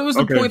 What was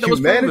the point that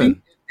was proven?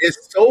 Humanity is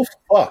so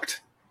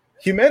fucked.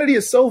 Humanity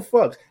is so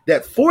fucked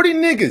that 40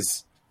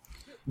 niggas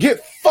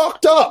get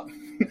fucked up,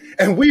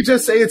 and we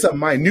just say it's a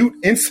minute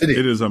incident.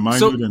 It is a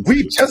minute incident.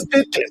 We just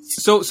did this.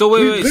 So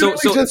wait.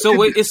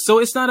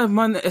 It's not a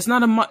humanity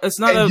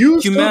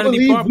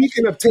problem. We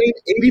can obtain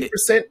 80%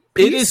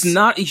 peace? It is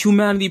not a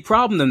humanity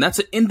problem. Then that's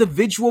an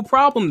individual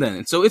problem.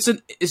 Then so it's a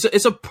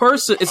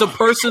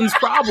person's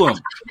problem.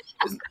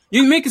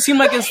 You make it seem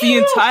like it's the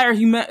entire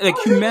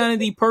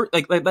humanity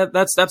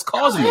that's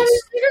causing this.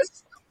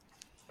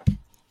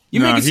 You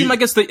make it seem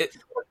like it's the.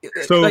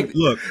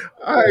 Look,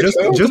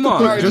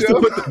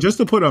 just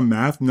to put a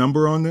math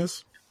number on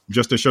this,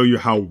 just to show you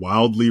how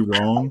wildly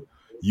wrong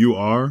you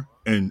are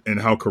and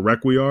how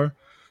correct we are.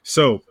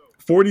 So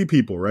 40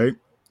 people, right?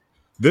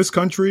 This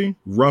country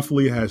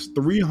roughly has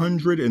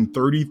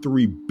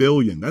 333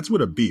 billion. That's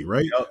with a B,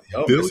 right?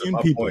 Billion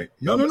people.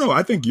 No.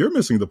 I think you're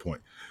missing the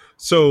point.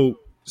 So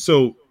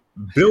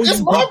billion.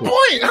 That's my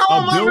point. How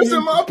am I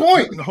missing my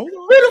point? Hold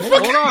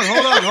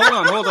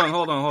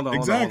on.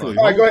 Exactly.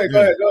 All right, go ahead.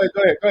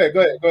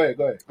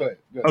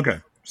 Okay,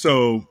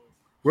 so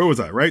where was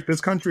I? Right,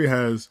 this country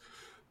has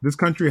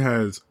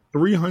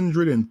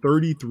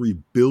 333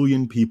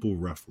 billion people,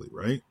 roughly.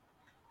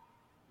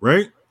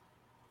 Right.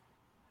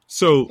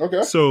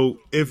 So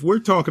if we're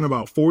talking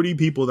about 40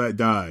 people that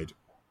died,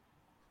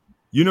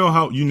 you know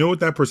what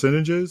that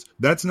percentage is?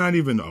 That's not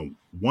even a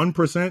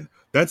 1%.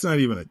 That's not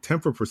even a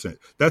 10%.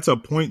 That's a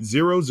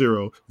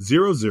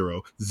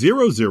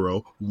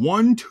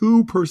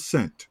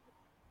 0.0000012%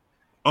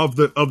 of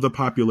the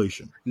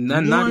population.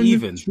 Not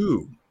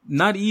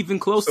even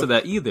close to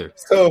that either.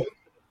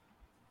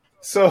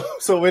 So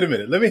wait a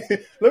minute. Let me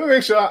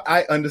make sure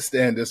I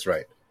understand this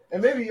right,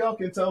 and maybe y'all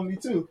can tell me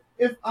too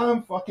if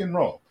I'm fucking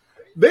wrong,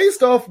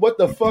 based off what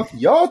the fuck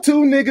y'all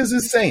two niggas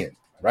is saying,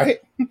 right?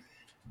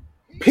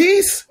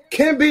 Peace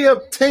can be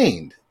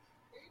obtained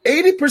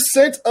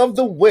 80% of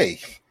the way,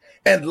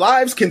 and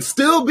lives can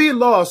still be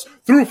lost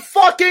through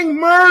fucking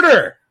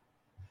murder.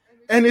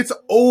 And it's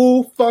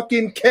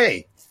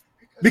O-fucking-K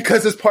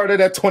because it's part of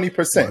that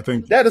 20%.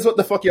 Well, that is what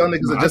the fuck y'all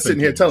niggas are just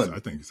sitting here telling me. I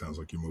think it sounds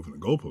like you're moving the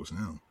goalposts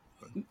now.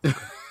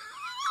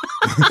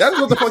 That's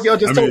what the fuck y'all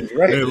just told me,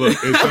 right? Hey, look,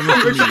 it's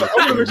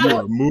you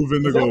are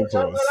moving the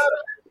goalposts.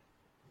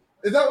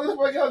 Is that what the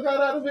fuck y'all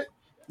got out of it?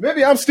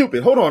 Maybe I'm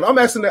stupid. Hold on. I'm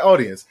asking the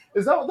audience.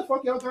 Is that what the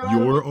fuck y'all got out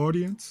of it? Your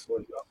audience?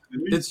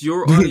 It's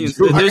your audience.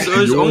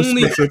 There's Your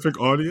only specific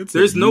audience.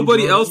 there's that you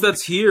nobody brought else up?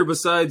 that's here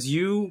besides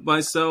you,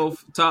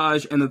 myself,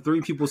 Taj, and the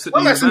 3 people sitting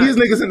I'm in the asking back. these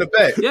niggas in the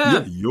back.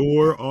 Yeah.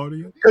 Your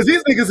audience. Because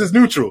these niggas is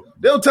neutral.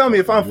 They'll tell me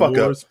if I'm fuck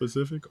Your up.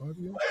 specific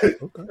audience. Okay.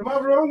 Am I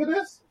wrong with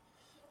this?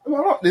 Am I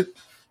wrong?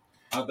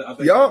 I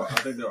Y'all-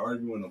 think they're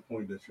arguing a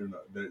point that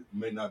that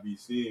may not be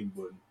seen,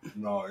 but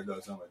no, it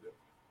does sound like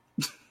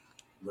that.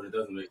 But it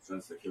doesn't make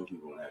sense to kill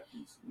people and have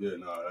peace. Yeah,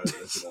 no,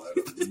 that shit don't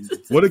add up.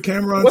 What did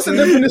Cameron What's say? the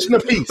definition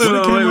of peace? What did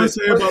No, Cameron wait.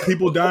 say about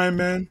people dying,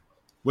 man?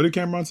 What did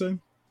Cameron say?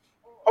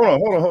 Hold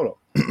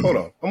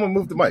on. I'm gonna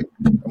move the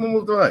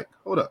mic.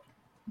 Hold up.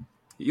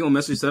 You gonna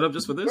mess your setup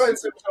just for this? Go ahead and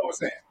say what I was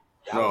saying.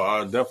 No,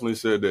 I definitely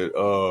said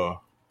that.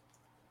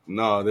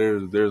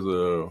 There's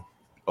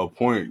a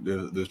point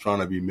that's trying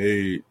to be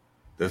made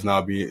that's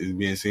not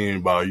being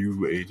seen by you,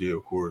 AJ,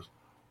 of course.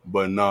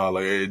 But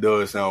like it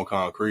does sound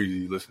kind of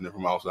crazy listening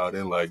from outside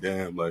in. Like,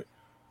 damn, like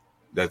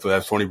that's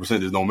 20%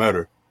 just don't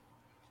matter.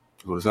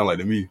 That's what it sounds like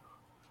to me.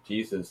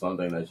 Peace is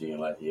something that you can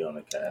let heal in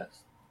a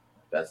cast.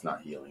 That's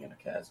not healing in a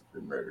cast if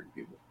you're murdering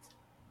people.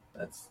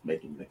 That's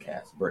making the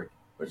cast break,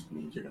 which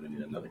means you're going to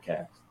need another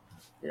cast.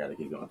 You got to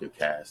keep going through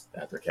cast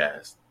after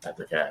cast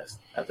after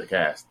cast after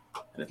cast,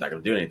 and it's not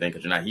going to do anything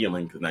because you're not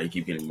healing because now you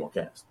keep getting more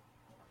cast.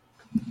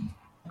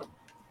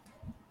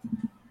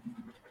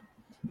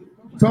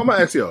 So I'm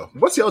gonna ask y'all,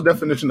 what's y'all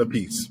definition of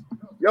peace?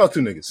 Y'all 2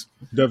 niggas.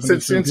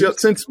 Definition of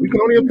peace? Since we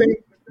can only obtain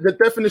the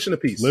definition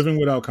of peace. Living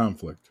without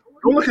conflict.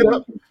 Don't look it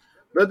up.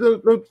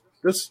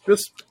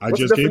 I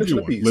just gave you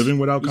one. Living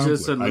without You conflict.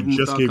 just said I living just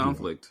without gave you one.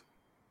 conflict.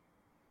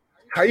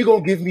 How you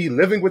gonna give me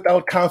living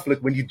without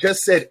conflict when you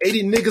just said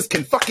 80 niggas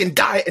can fucking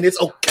die and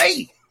it's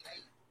okay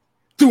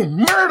to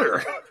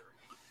murder?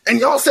 And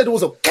y'all said it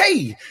was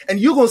okay. And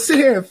you gonna sit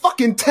here and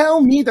fucking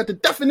tell me that the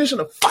definition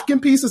of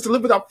fucking peace is to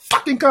live without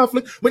fucking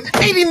conflict when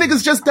 80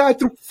 niggas just died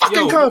through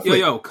fucking conflict?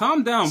 Yo,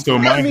 calm down. So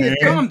bro. my hand,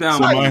 calm down. so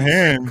my please.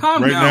 hand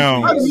Calm right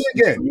down, now, Try me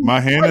again. my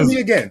hand Try me is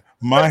again.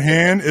 my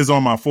hand is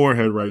on my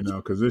forehead right now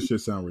because this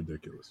shit sound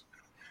ridiculous.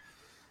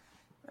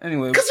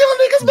 Anyway, Because y'all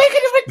niggas making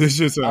it This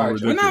shit sound All right, we're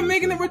ridiculous. not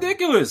making it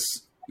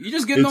ridiculous. You're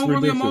just getting It's overly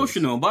ridiculous.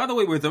 emotional. By the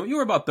way, you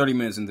were about 30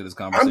 minutes into this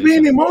conversation. I'm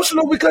being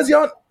emotional because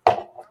y'all.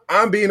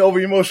 I'm being over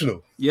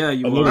emotional. Yeah,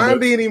 you A little were. I'm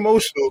being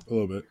emotional A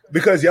little bit.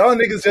 because y'all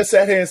niggas just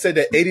sat here and said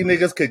that 80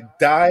 niggas could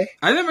die.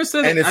 I never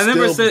said. And it's I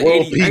never still said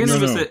world 80. I peace.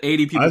 never No. said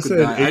 80 people I could said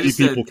die. 80 I just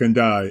people said can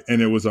die,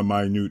 and it was a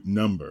minute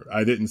number.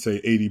 I didn't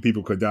say 80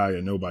 people could die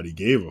and nobody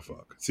gave a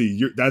fuck.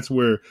 See, that's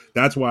why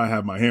I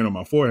have my hand on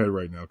my forehead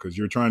right now, because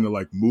you're trying to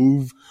like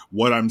move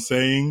what I'm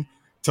saying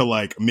to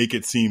like make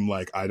it seem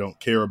like I don't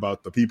care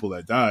about the people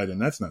that died, and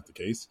that's not the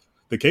case.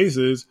 The case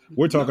is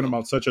we're talking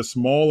about such a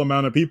small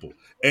amount of people,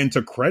 and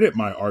to credit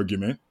my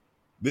argument,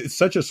 it's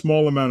such a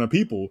small amount of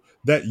people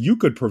that you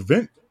could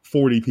prevent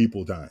 40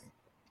 people dying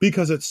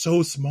because it's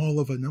so small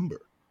of a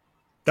number.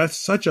 That's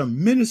such a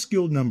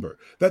minuscule number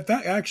that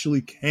actually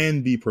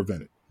can be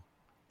prevented,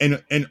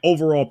 and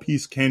overall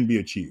peace can be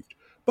achieved.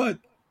 But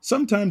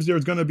sometimes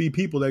there's going to be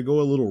people that go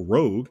a little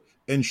rogue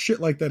and shit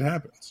like that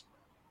happens.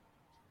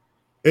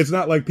 It's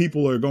not like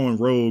people are going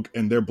rogue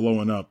and they're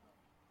blowing up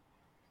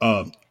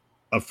a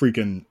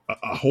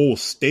whole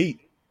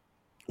state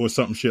or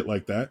something shit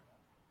like that.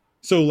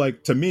 So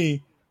like, to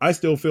me, I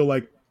still feel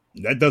like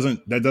that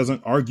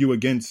doesn't argue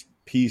against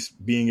peace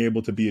being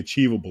able to be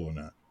achievable or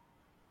not.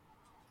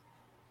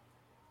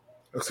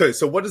 Okay,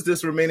 so what is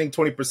this remaining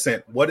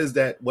 20%? What is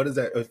that?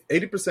 If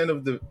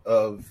 80%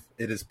 of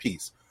it is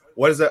peace,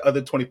 what does that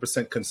other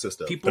 20%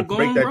 consist of? people Break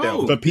going that down.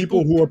 rogue. The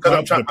people who are Because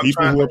I'm probably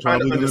trying going to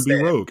to be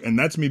understand. rogue, and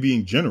that's me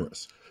being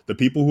generous. The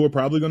people who are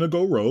probably going to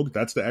go rogue,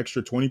 that's the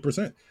extra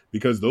 20%,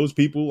 because those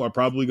people are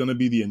probably going to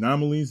be the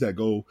anomalies that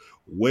go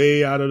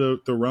way out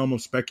of the realm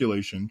of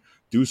speculation,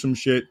 do some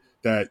shit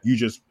that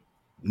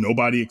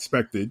nobody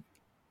expected,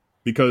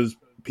 because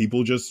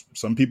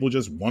some people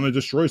just want to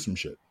destroy some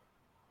shit,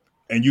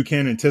 and you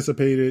can't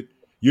anticipate it.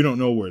 You don't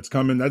know where it's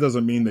coming. That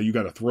doesn't mean that you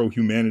got to throw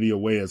humanity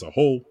away as a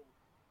whole,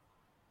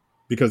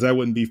 because that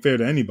wouldn't be fair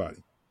to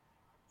anybody.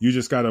 You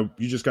just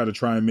gotta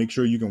try and make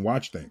sure you can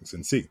watch things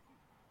and see.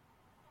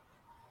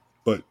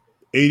 But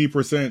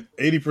 80%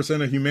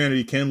 of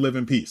humanity can live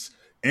in peace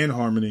and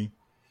harmony,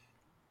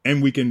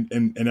 and we can,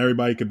 and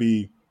everybody could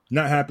be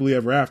not happily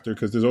ever after,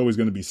 because there's always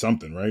going to be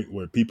something, right,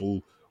 where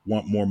people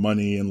want more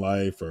money in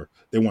life, or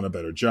they want a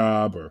better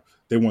job, or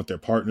they want their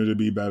partner to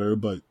be better.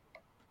 But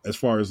as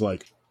far as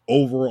like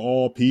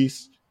overall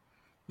peace,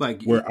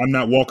 Like where I'm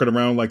not walking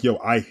around like, yo,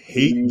 I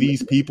hate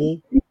these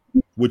people,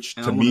 which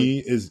And to I wanna- me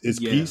is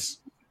yeah. peace,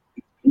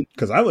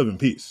 because I live in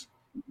peace.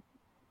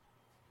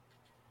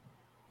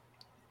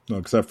 No,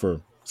 except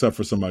for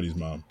somebody's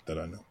mom that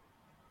I know.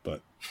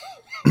 But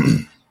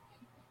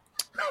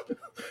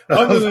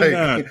other than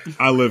that,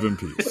 I live in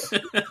peace.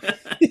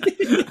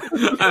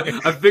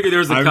 I figured there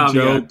was a I'm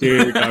caveat.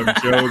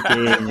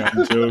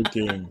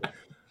 joking.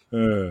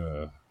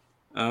 Oh,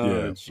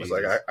 Yeah. It's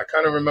like I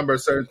kind of remember a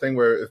certain thing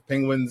where if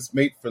penguins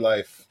mate for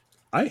life,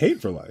 I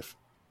hate for life.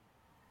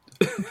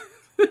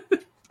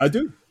 I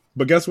do.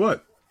 But guess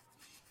what?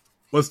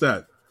 What's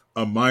that?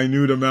 a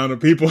minute amount of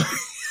people.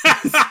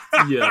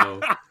 Yo,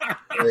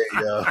 There you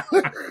go.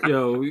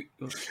 yo, we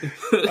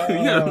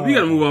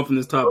gotta move on from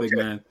this topic,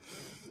 Okay. man.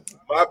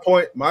 My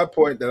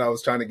point that I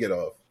was trying to get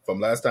off from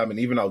last time, and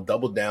even I'll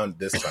double down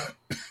this time,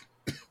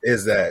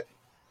 is that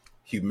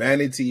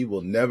humanity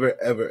will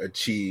never ever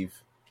achieve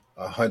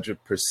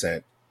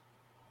 100%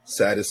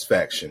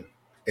 satisfaction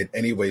in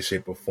any way,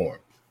 shape, or form.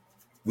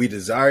 We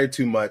desire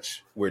too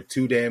much. We're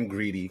too damn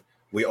greedy.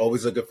 We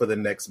always looking for the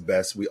next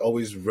best. We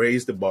always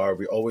raise the bar.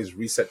 We always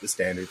reset the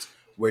standards.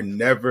 We're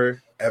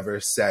never ever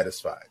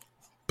satisfied.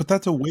 But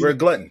that's a way. We're a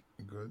glutton.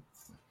 Good.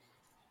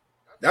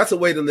 That's a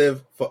way to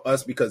live for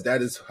us because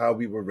that is how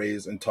we were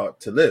raised and taught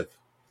to live.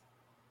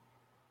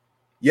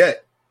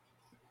 Yet,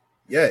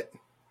 a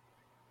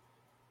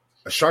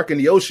shark in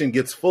the ocean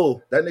gets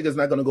full. That nigga's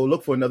not going to go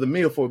look for another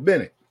meal for a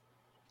minute.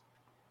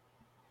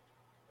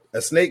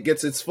 A snake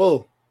gets its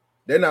full.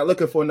 They're not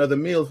looking for another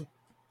meal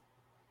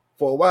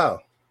for a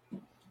while.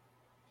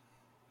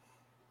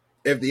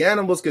 If the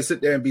animals can sit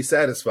there and be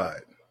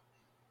satisfied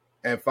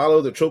and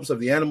follow the tropes of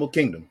the animal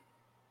kingdom,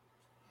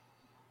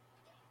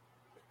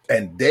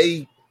 and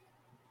they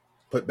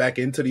put back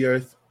into the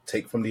earth,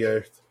 take from the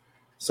earth,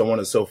 so on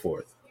and so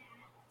forth.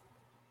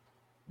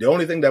 The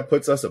only thing that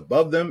puts us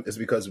above them is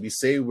because we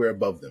say we're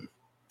above them.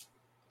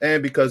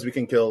 And because we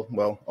can kill,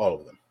 well, all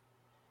of them.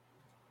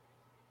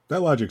 That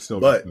logic still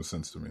But- makes no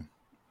sense to me.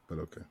 But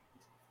okay.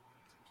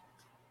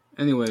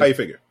 Anyway, How you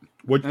figure?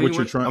 What Anyway,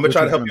 you're trying? I'm gonna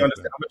try to what help you're you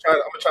trying understand.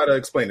 I'm gonna try to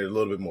explain it a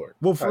little bit more.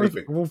 Well, How you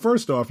figure?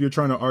 first off, you're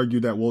trying to argue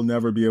that we'll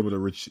never be able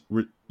to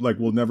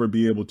we'll never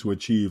be able to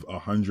achieve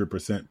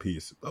 100%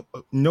 peace.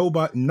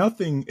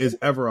 Nothing is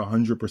ever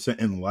 100%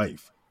 in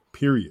life.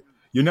 Period.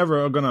 You're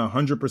never gonna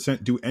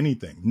 100% do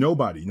anything.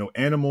 Nobody, no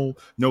animal,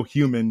 no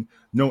human,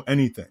 no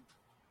anything.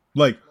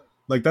 Like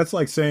that's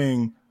like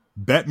saying,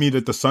 bet me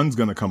that the sun's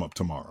gonna come up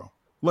tomorrow.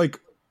 Like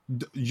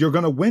you're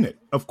gonna win it.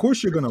 Of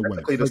course, you're gonna win it.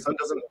 Technically, the Like, sun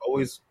doesn't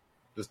always.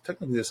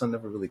 Technically, the sun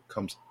never really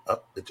comes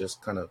up. It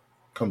just kind of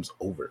comes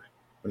over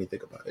when you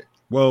think about it.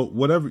 well,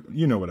 whatever,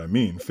 you know what I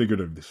mean,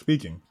 figuratively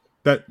speaking.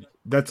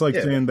 That's like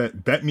Yeah. saying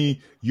that bet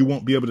me you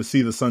won't be able to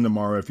see the sun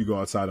tomorrow if you go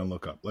outside and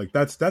look up. Like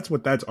that's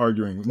what that's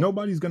arguing.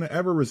 Nobody's going to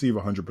ever receive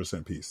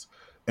 100% peace.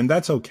 And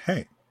that's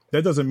okay.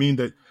 That doesn't mean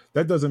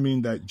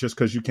that just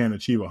cuz you can't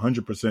achieve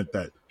 100%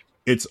 that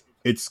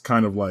it's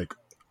kind of like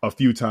a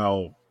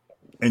futile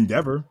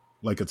endeavor,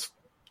 like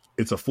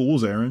it's a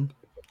fool's errand,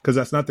 cuz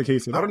that's not the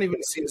case at I all. don't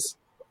even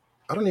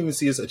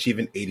see us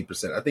achieving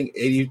 80%. I think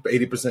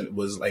 80%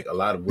 was like a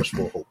lot of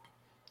wishful hope.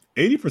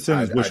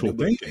 80% is I wishful do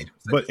believe thinking,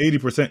 80% but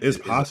 80% is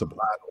It a possible.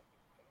 lot of-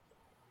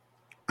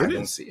 I It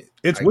don't is. see it.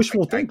 It's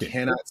wishful thinking. I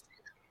cannot see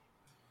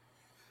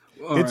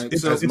it. all right.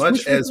 it's- So As much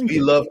wishful as we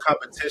thinking.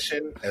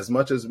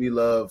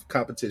 love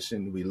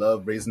competition, we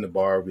love raising the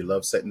bar, we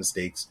love setting the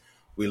stakes,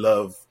 we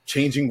love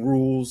changing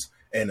rules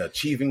and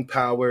achieving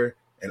power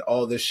and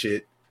all this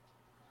shit.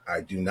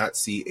 I do not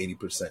see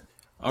 80%.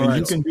 all And right.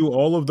 you can do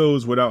all of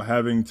those without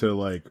having to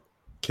like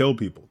kill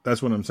people.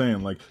 That's what I'm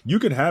saying. Like you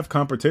could have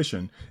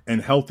competition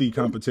and healthy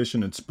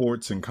competition in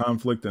sports and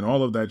conflict and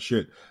all of that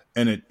shit,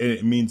 and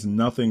it means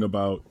nothing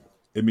about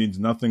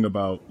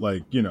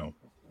like, you know,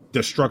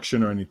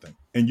 destruction or anything.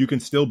 And you can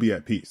still be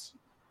at peace.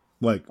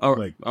 Like All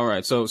like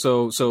right. So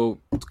to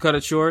cut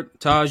it short,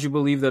 Taj, you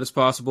believe that it's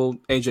possible.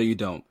 AJ, you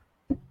don't.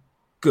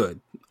 Good.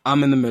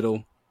 I'm in the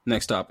middle.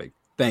 Next topic.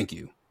 Thank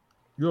you.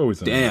 you're always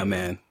in the Damn,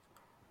 middle. man.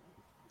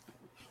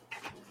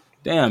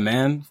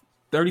 This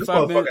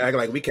 35 minutes. motherfucker act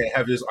like we can't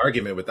have this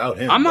argument without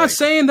him. I'm not Like,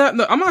 saying that.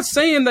 No, I'm not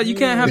saying that you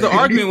can't have the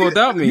argument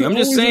without me. You're I'm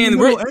just always in saying the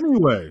we're. middle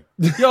anyway.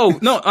 Yo,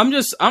 no,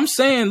 I'm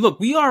saying, look,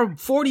 we are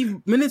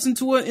 40 minutes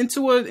into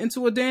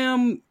a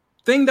damn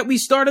thing that we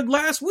started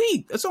last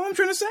week. That's all I'm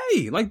trying to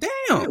say. Like, damn,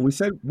 Yeah, we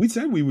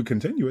said we would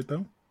continue it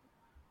though.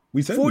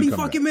 We said 40 we'd come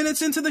fucking back.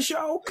 minutes into the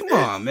show. Come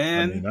on, I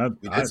man. mean,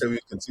 we did say we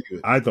would continue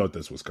it. I thought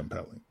this was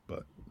compelling,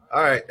 but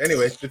All right.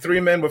 Anyway, the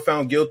three men were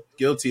found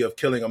guilty of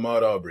killing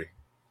Ahmaud Arbery.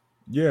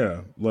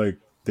 yeah, like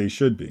they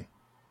should be.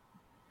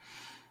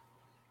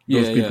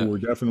 Those Yeah, people yeah. were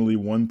definitely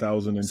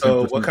 1,010%.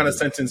 So, what kind of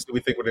sentence do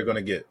we think they're going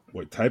to get?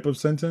 What type of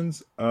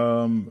sentence? I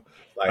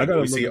Like, gotta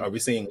are we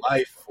seeing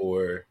life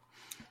or?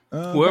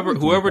 Whoever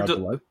probably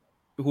do-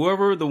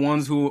 Whoever the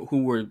ones who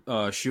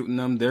were shooting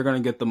them, they're gonna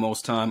get the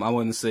most time. I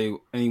wouldn't say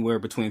anywhere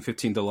between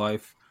 15 to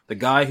life. The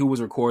guy who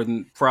was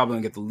recording probably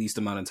gonna get the least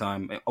amount of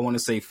time. I want to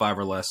say 5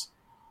 or less.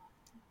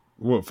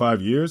 What,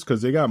 5 years?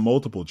 Because they got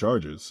multiple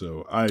charges.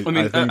 So I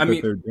think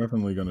that they're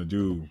definitely going to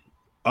do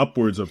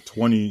upwards of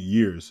 20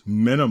 years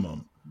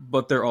minimum.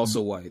 But they're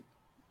also white.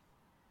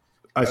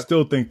 I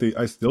still think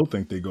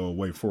they go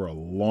away for a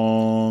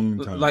long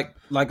time.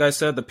 Like I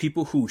said, the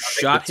people who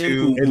shot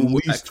him, at who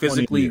least 20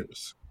 physically,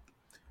 years.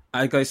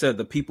 like I said,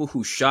 the people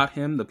who shot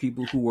him, the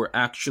people who were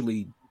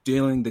actually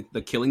dealing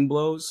the killing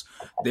blows,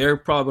 they're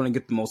probably going to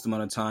get the most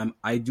amount of time.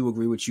 I do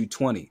agree with you,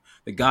 20.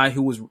 The guy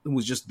who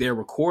was just there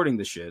recording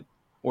the shit,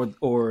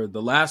 or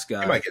the last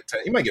guy, He might get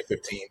 10. He might get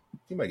 15.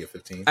 He might get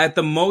 15. at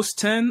the most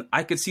 10.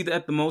 I could see that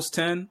at the most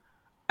 10.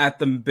 At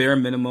the bare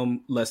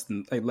minimum, less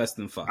than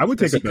 5. I would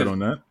take a bet on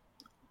that.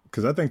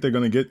 because I think they're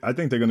gonna get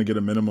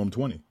a minimum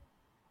 20.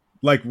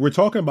 Like we're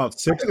talking about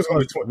 6.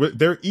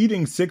 They're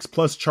eating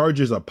 6+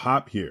 charges a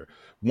pop here.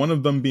 One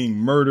of them being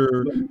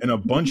murder and a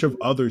bunch of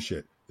other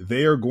shit.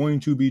 They are going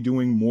to be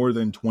doing more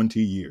than 20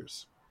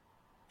 years.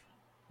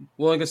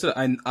 Well, like I said,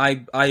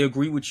 I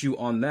agree with you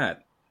on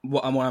that.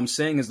 What I'm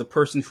saying is the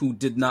person who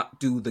did not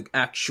do the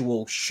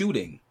actual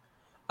shooting,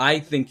 I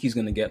think he's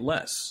going to get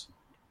less.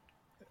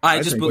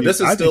 This is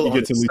still on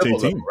the civil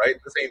level, right?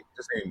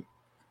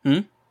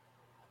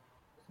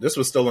 This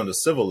was still on the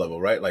civil level,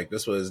 right? Like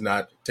this was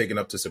not taken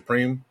up to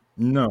Supreme.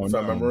 No, if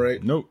I remember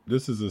right. Nope.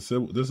 This is a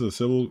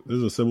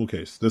civil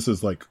case. This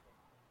is like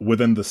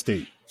within the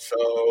state.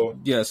 So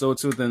yeah, so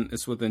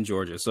it's within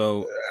Georgia.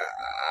 So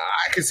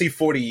I could see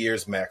 40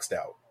 years maxed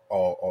out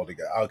all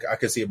together. I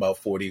could see about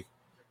 40.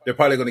 They're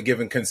probably going to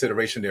give in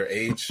consideration their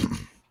age.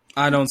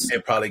 I don't.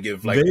 And probably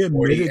give like they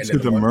 40 admitted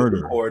and to the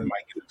murder.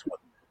 Might give 20.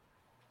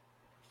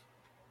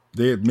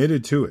 They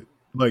admitted to it.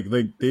 Like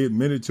they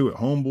admitted to it.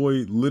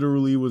 Homeboy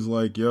literally was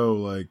like, "Yo,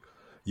 like,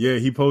 yeah,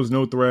 he posed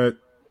no threat,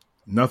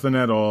 nothing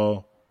at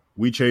all.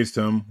 We chased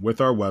him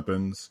with our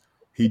weapons.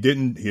 He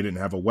didn't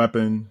have a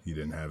weapon. He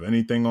didn't have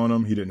anything on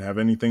him. He didn't have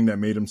anything that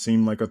made him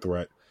seem like a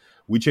threat.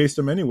 We chased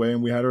him anyway,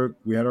 and we had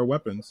our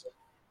weapons.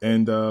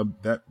 And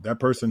that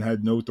person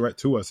had no threat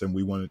to us, and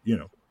we wanted,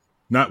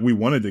 not we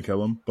wanted to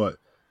kill him, but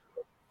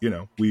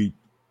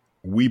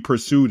we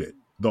pursued it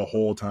the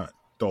whole time,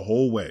 the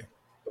whole way.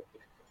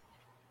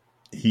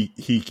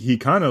 He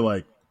kind of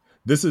like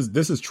this is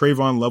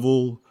Trayvon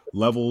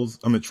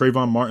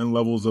Trayvon Martin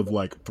levels of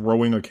like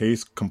throwing a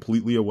case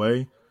completely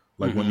away.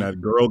 Like when that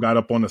girl got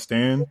up on the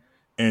stand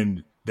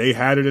and they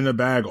had it in a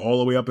bag all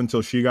the way up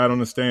until she got on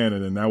the stand,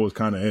 and then that was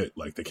kind of it.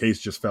 Like the case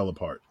just fell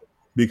apart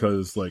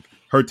because like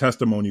her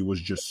testimony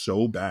was just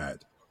so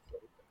bad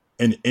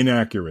and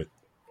inaccurate.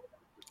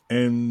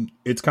 And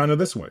it's kind of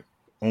this way.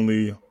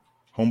 Only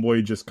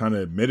homeboy just kind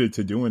of admitted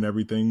to doing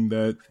everything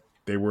that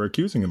they were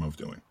accusing him of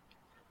doing.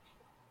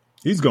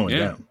 He's going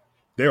down.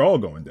 They're all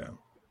going down.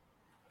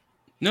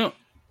 No,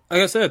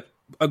 like I said,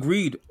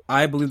 agreed.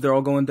 I believe they're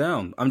all going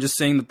down. I'm just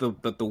saying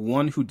that the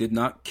one who did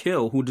not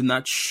kill, who did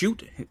not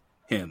shoot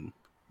him,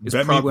 is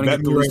probably going to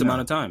get the least amount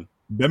of time.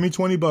 Bet me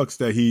 $20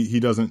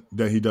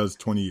 that he does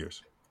 20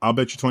 years. I'll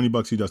bet you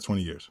 $20 he does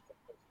 20 years.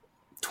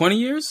 20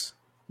 years?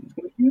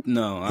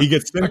 No, he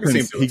gets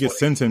sentenced. He gets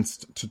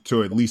sentenced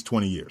to at least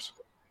 20 years.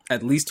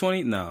 At least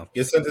 20? No,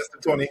 gets sentenced to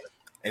 20,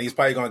 and he's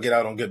probably going to get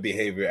out on good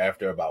behavior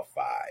after about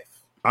 5.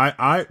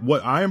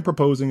 What I am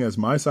proposing as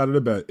my side of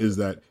the bet is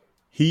that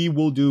he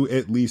will do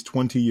at least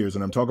 20 years,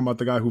 and I'm talking about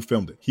the guy who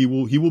filmed it. He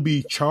will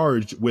be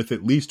charged with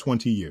at least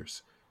 20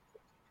 years.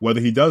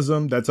 Whether he does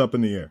them, that's up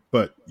in the air.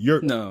 But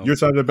your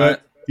side of the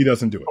bet, he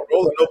doesn't do it.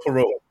 Parole or no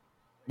parole?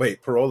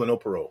 Wait, parole or no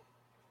parole?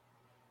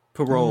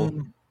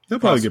 Parole. He'll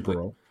probably get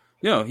parole.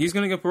 Yeah, he's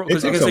gonna get parole.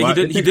 Like I said,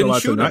 he didn't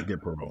shoot him. Not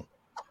get parole.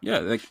 Yeah,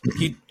 like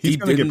he's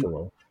gonna get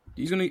parole.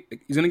 He's gonna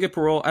get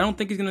parole. I don't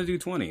think he's gonna do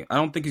 20. I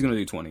don't think he's gonna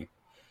do 20.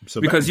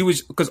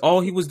 Because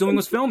all he was doing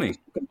was filming.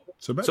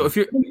 So if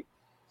you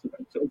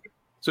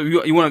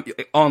want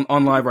to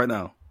on live right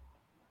now.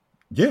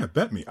 Yeah,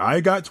 bet me.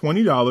 I got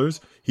 $20.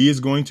 He is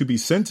going to be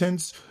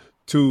sentenced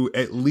to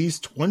at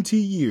least 20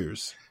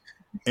 years.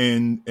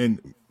 And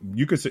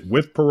you could say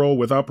with parole,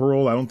 without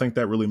parole, I don't think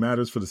that really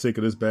matters for the sake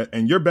of this bet.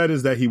 And your bet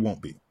is that he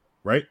won't be,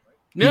 right?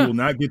 Yeah. He will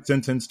not get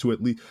sentenced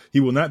to he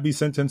will not be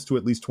sentenced to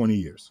at least 20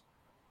 years.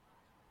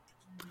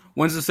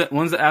 When's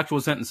the actual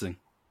sentencing?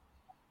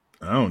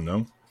 I don't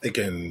know. At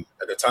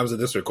the times of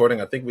this recording,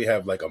 I think we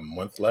have like a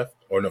month left,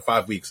 or no,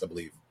 5 weeks, I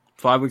believe.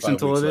 5 weeks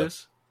until it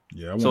is.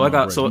 Yeah. I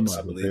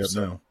believe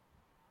so. Now.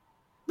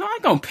 No, I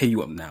ain't gonna pay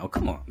you up now.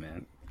 Come on,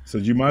 man. So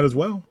you might as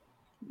well.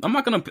 I'm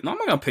not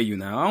gonna pay you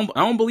now.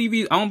 I don't believe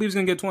he's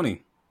gonna get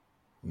 20.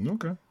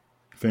 Okay.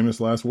 Famous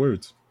last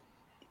words.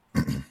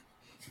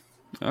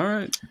 All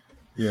right.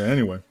 Yeah.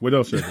 Anyway, what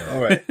else?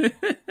 All right.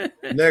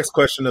 Next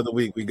question of the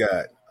week we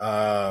got.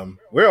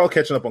 We're all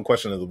catching up on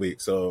question of the week.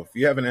 So if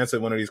you haven't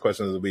answered one of these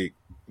questions of the week,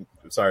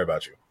 sorry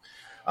about you.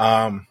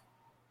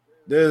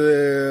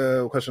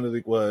 The question of the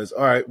week was,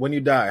 all right, when you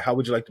die, how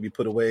would you like to be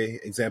put away?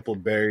 Example,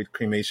 buried,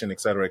 cremation,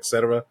 etc.,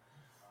 etc.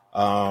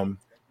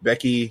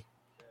 Becky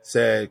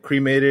said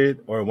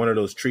cremated or one of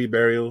those tree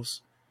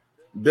burials.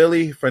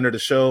 Billy, friend of the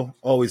show,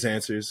 always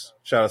answers.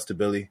 Shout outs to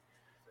Billy.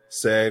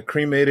 Said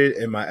cremated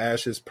and my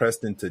ashes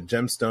pressed into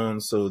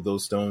gemstones so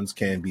those stones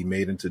can be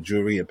made into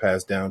jewelry and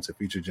passed down to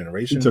future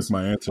generations. He took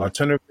my answer.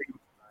 Alternatively,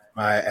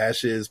 my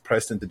ashes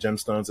pressed into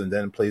gemstones and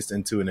then placed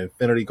into an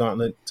infinity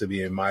gauntlet to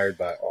be admired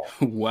by all.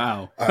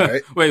 Wow. All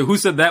right. Wait, who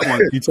said that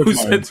one? He took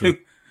my answer.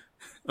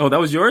 Oh, that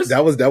was yours?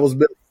 That was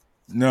Billy.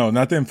 No,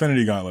 not the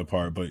infinity gauntlet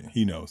part, but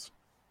he knows.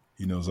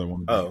 He knows I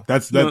want to be. Oh.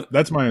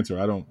 That's my answer.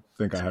 I don't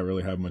think I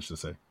really have much to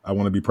say. I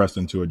want to be pressed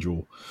into a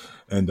jewel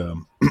and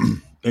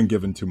and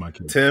given to my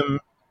kids.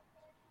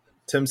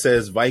 Tim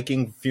says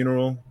Viking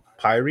funeral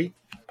pyre.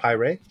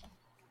 Pyre.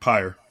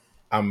 Pyre.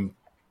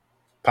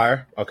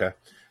 Okay.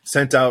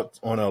 Sent out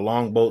on a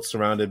long boat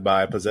surrounded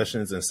by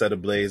possessions and set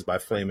ablaze by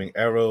flaming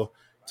arrow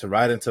to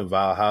ride into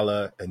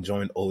Valhalla and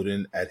join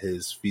Odin at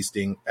his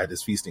feasting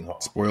hall.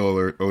 Spoiler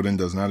alert: Odin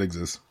does not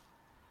exist.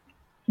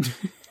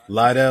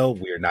 Lydell,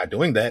 we are not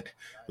doing that.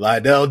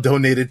 Lydell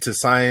donated to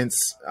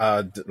science.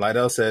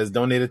 Lydell says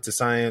donated to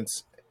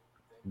science,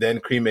 then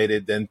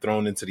cremated, then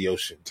thrown into the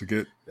ocean. To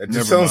get that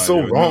just sounds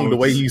so wrong the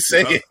way you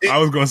say it. I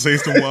was gonna say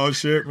some wild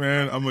shit,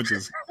 man. I'm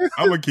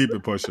gonna keep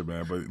it pushing,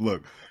 man. But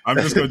look, I'm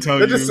just gonna tell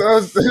you,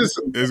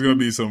 there's gonna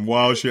be some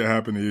wild shit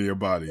happening in your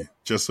body,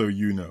 just so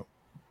you know.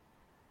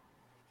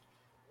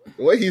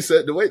 The way he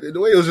said, the way it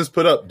was just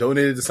put up,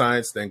 donated to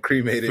science, then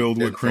cremated, filled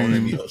then with cream.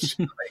 In the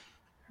ocean.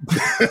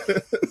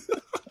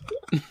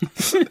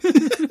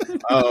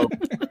 All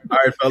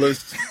right,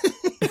 fellas,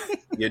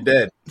 you're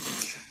dead.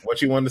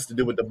 What you want us to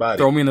do with the body?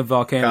 Throw me in the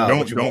volcano.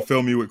 Kyle, Don't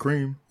fill me with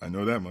cream. I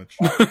know that much.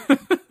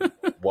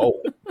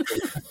 Whoa.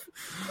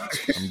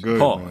 I'm good,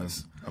 Pause. man.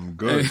 I'm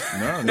good.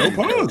 No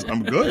pause.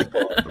 I'm good.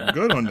 I'm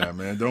good on that,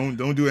 man.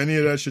 Don't do any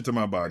of that shit to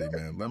my body,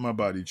 man. Let my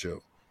body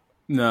chill.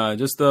 Nah,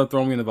 just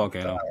throw me in the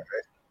volcano.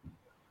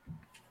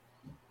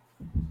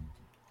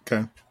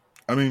 Okay.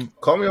 I mean,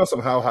 call me on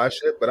some how high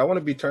shit, but I want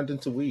to be turned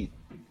into weed.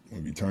 I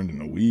want to be turned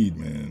into weed,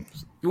 man.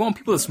 You want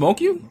people to smoke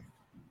you?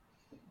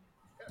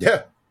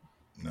 Yeah.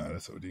 Nah,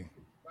 that's OD.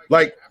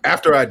 Like,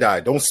 after I die,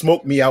 don't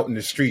smoke me out in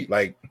the street.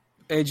 Like,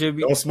 AJ,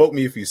 don't smoke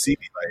me if you see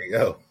me. Like,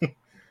 yo,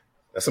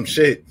 that's some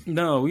shit.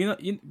 No,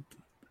 you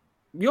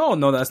all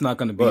know that's not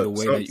going to be the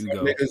way that you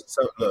go.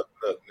 Look,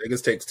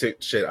 niggas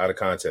take shit out of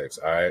context,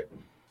 all right?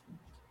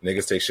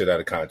 Niggas take shit out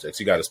of context.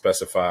 You got to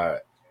specify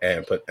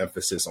and put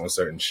emphasis on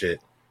certain shit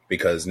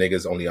because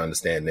niggas only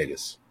understand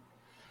niggas.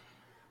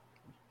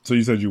 So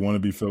you said you want to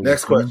be filled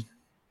Next with question.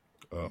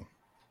 Oh.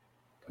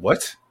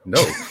 What?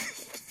 No.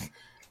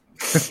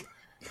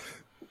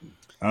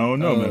 I don't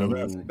know,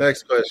 man.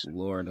 Next question.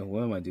 Lord,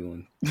 what am I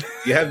doing?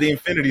 You have the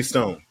Infinity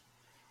Stone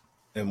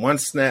and one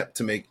snap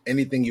to make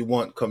anything you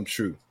want come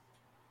true.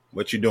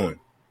 What you doing?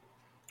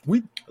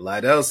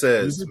 Lydell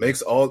says make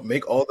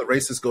all the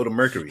races go to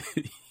Mercury.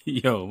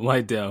 Yo,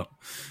 Lydell.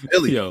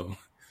 Billy. Yo.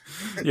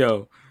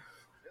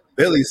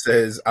 Billy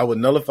says, I would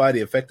nullify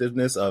the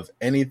effectiveness of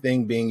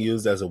anything being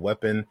used as a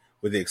weapon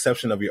with the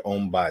exception of your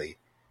own body.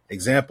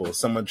 Example,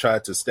 someone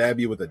tried to stab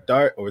you with a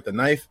dart or with a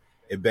knife,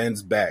 it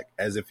bends back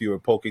as if you were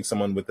poking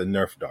someone with a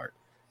Nerf dart.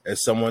 If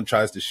someone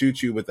tries to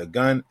shoot you with a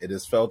gun, it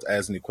is felt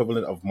as an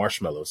equivalent of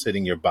marshmallows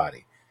hitting your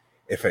body.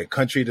 If a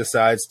country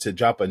decides to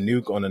drop a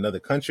nuke on another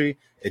country,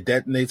 it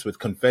detonates with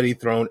confetti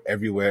thrown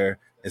everywhere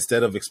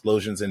instead of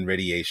explosions and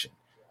radiation.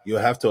 You'll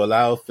have to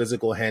allow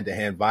physical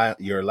hand-to-hand violence.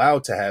 You're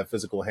allowed to have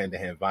physical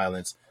hand-to-hand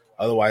violence.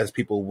 Otherwise,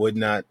 people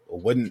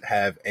wouldn't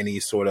have any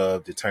sort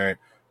of deterrent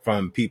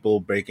from people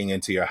breaking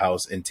into your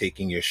house and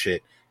taking your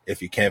shit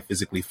if you can't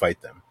physically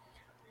fight them.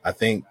 I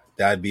think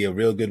that'd be a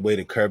real good way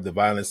to curb the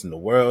violence in the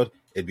world.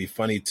 It'd be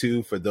funny,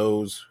 too, for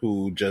those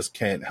who just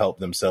can't help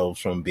themselves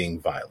from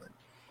being violent.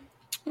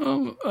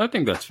 I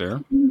think that's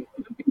fair.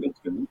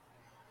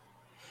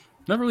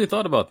 Never really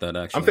thought about that,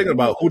 actually. I'm thinking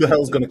about who the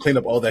hell is going to clean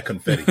up all that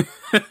confetti.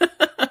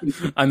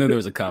 I knew there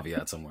was a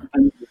caveat somewhere.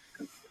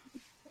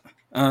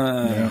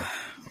 Yeah.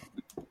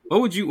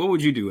 What would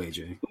you do,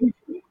 AJ?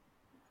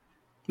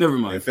 Never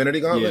mind.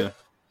 Infinity Gauntlet? Yeah.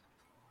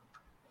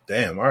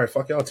 Damn. All right.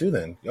 Fuck y'all too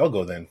then. Y'all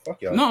go then.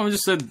 Fuck y'all. No, I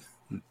just said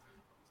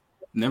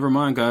never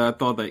mind, guys. I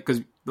thought that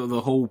because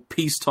the whole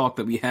peace talk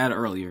that we had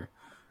earlier.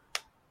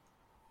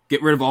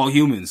 Get rid of all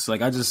humans. Like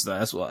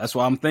that's what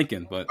I'm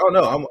thinking. But oh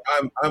no,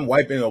 I'm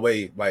wiping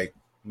away like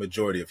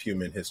majority of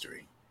human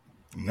history.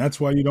 And that's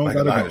why you don't like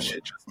got a lot go. of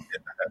shit.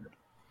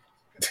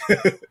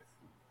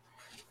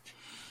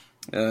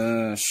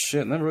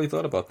 Shit. Never really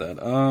thought about that.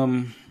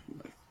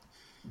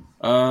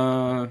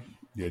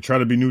 Yeah, try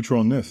to be neutral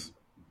on this.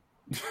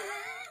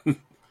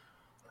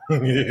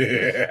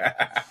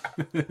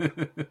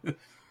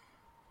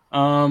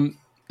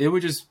 It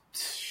would just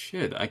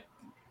shit.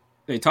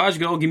 Hey, Taj,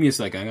 go. Give me a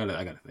second.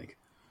 I gotta think.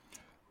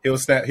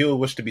 He'll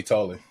wish to be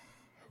taller.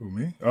 Who,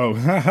 me? Oh,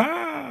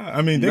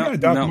 I mean, they got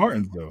Dr.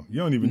 Martens though. You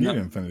don't even need an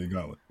Infinity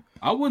Gauntlet.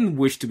 I wouldn't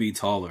wish to be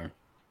taller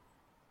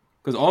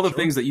because all the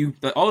things that you're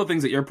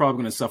probably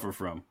going to suffer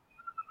from,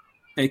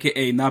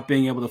 aka not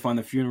being able to find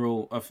a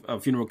funeral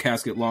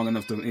casket long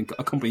enough to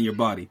accompany your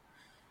body.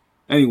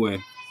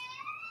 Anyway.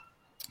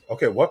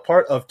 Okay, what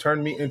part of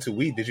turn me into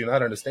weed did you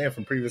not understand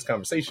from previous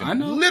conversation? I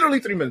know. Literally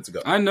 3 minutes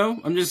ago. I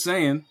know. I'm just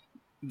saying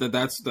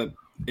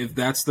if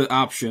that's the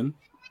option.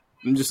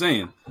 I'm just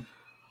saying.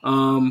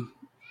 No,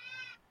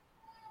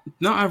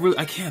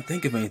 I can't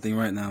think of anything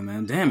right now,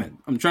 man. Damn it.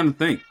 I'm trying to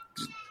think.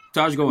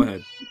 Taj, go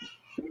ahead.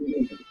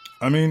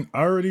 I mean,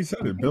 I already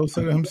said it. Bill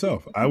said it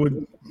himself.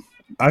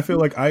 I feel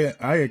like I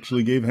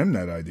actually gave him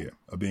that idea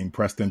of being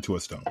pressed into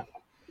a stone.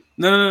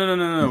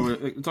 No.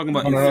 We're talking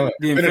about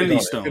the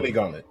Infinity Stone. Infinity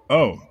Gauntlet.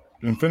 Oh,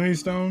 Infinity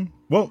Stone?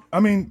 Well,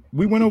 I mean,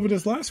 we went over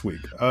this last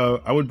week.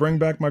 I would bring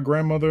back my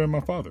grandmother and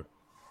my father.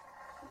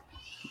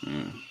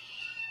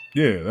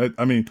 Yeah,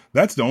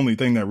 that's the only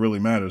thing that really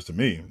matters to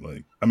me.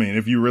 Like, I mean,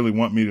 if you really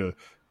want me to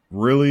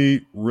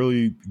really,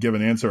 really give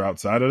an answer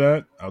outside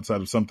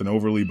of something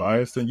overly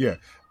biased, then yeah,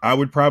 I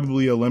would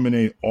probably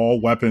eliminate all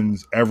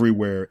weapons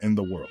everywhere in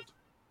the world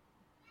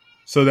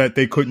so that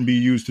they couldn't be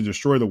used to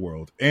destroy the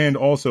world, and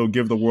also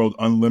give the world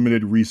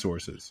unlimited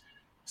resources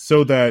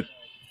so that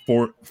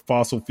for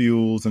fossil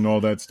fuels and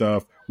all that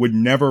stuff would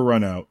never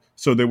run out.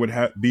 So there would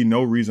be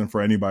no reason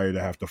for anybody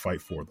to have to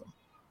fight for them.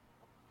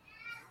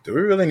 Do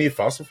we really need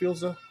fossil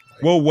fuels though?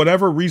 Well,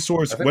 whatever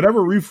resource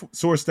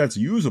that's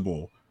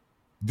usable,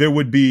 there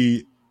would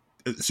be,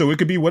 so it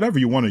could be whatever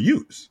you want to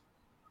use.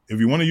 If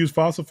you want to use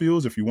fossil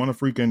fuels, if you want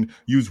to freaking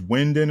use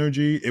wind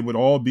energy, it would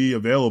all be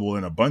available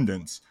in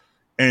abundance,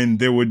 and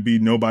there would be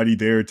nobody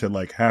there to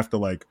like have to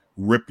like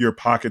rip your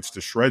pockets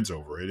to shreds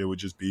over it. It would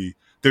just be,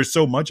 there's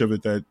so much of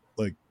it that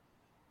like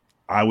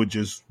I would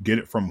just get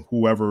it from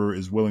whoever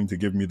is willing to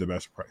give me the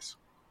best price.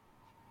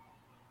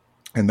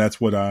 And that's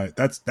what I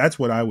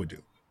would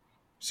do.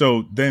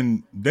 So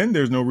then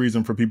there's no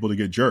reason for people to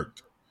get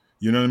jerked.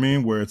 You know what I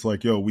mean? Where it's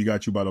like, yo, we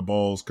got you by the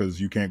balls because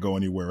you can't go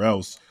anywhere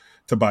else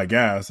to buy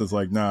gas. It's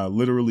like, nah,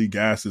 literally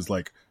gas is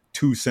like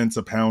 2 cents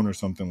a pound or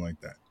something like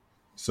that.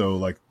 So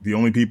like the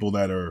only people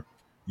that are,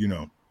 you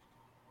know,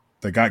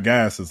 that got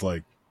gas is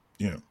like,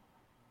 you know,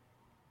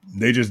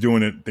 they just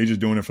doing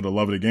it for the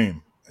love of the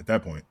game at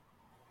that point.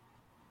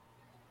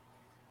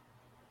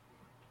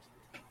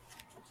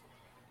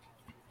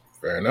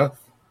 Fair enough.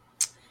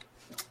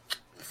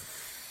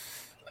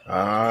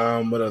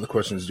 What other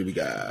questions do we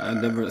got? I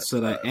never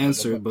said I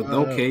answered, but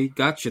okay,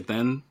 gotcha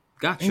then.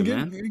 Gotcha,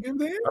 man.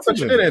 I thought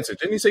you did answer.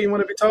 Didn't you say you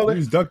want to be taller?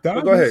 Use Duck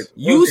Dodgers. Go ahead.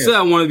 You said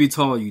I want to be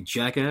tall, you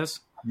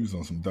jackass. You was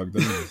on some Duck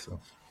Dodgers. So.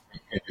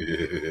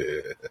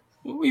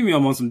 What do you mean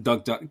I'm on some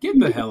duck? Get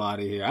the hell out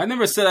of here. I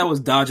never said I was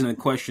dodging a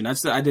question. I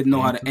said I didn't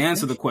know how to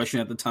answer the question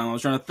at the time. I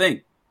was trying to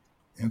think.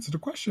 Answer the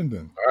question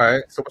then. All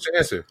right. So what's your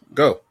answer?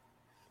 Go.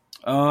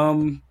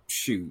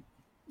 Shoot.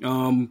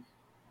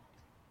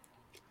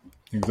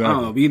 Exactly. I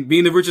don't know.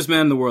 Being the richest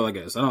man in the world, I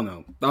guess. I don't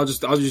know. I'll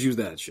just use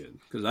that shit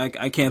because I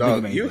can't think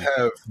of anything. You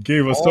have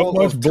gave us so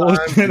much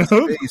bullshit. And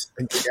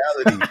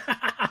reality.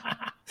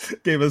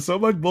 Gave us so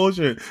much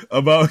bullshit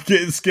about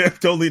getting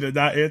skipped only to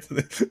not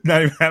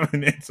even have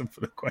an answer for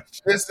the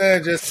question.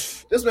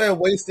 This man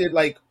wasted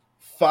like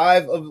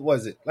 5 of,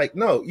 was it? Like,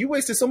 no, you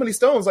wasted so many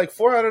stones, like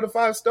 4 out of the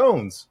 5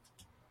 stones.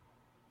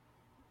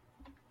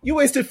 You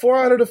wasted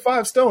 4 out of the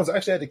 5 stones. I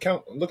actually had to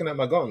count. I'm looking at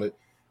my gauntlet.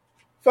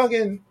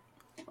 Fucking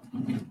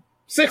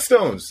 6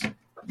 stones.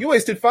 You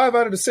wasted 5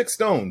 out of the 6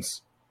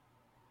 stones.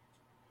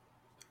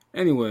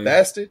 Anyway,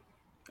 bastard.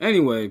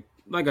 Anyway,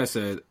 like I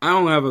said, I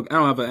don't have a we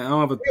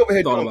over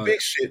here thought doing about big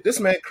it. shit. This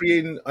man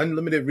creating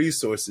unlimited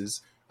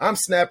resources. I'm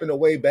snapping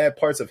away bad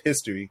parts of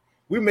history.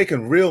 We're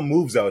making real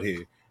moves out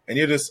here, and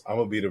you're just, I'm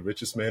gonna be the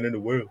richest man in the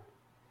world.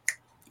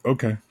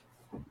 Okay.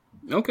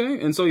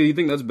 Okay, and so you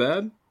think that's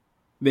bad?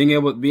 Being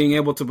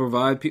able to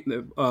provide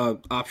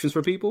options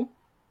for people.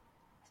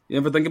 You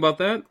ever think about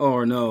that?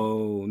 Or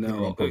no?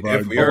 Okay.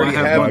 If we already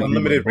have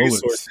unlimited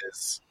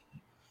resources.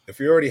 If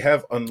you already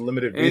have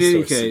unlimited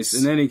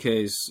resources. In any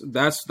case,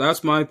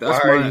 that's my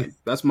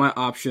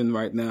option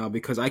right now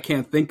because I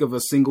can't think of a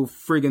single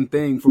friggin'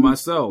 thing for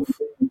myself.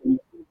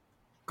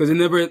 Because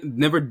it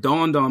never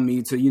dawned on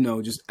me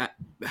to just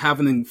have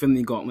an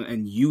Infinity Gauntlet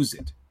and use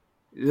it.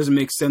 It doesn't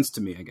make sense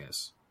to me, I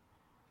guess,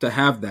 to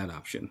have that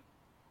option.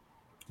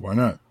 Why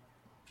not?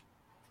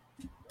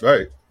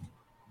 Right.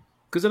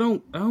 Because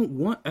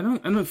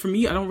for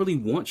me, I don't really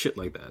want shit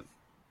like that.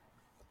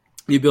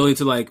 The ability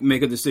to like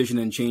make a decision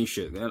and change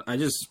shit. I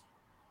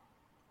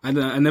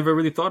never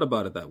really thought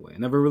about it that way. I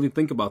never really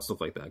think about stuff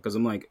like that because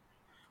I'm like,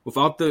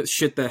 without the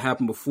shit that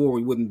happened before,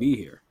 we wouldn't be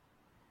here.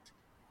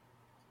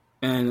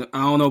 And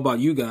I don't know about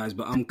you guys,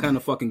 but I'm kind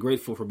of fucking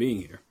grateful for being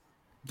here,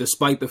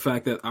 despite the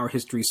fact that our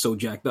history is so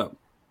jacked up.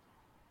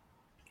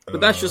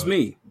 But that's just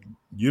me.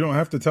 You don't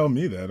have to tell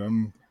me that.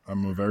 I'm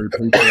a very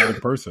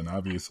patriotic person,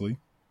 obviously.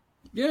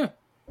 Yeah.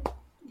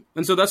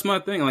 And so that's my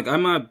thing. Like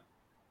I'm not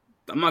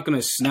going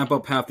to snap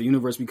up half the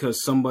universe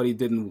because somebody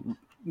didn't,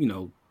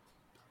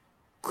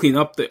 clean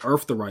up the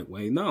earth the right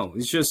way. No,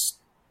 it's just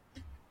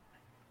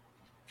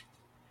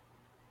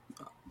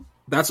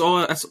that's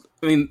all.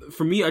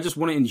 For me, I just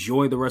want to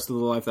enjoy the rest of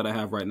the life that I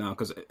have right now.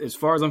 Because as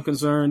far as I'm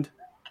concerned,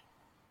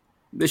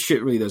 this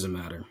shit really doesn't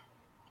matter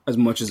as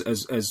much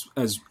as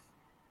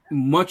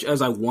much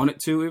as I want it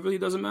to. It really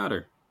doesn't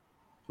matter.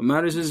 What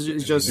matters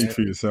is just speak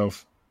for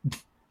yourself.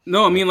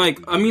 No, I mean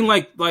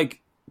like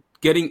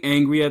getting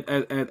angry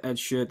at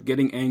shit,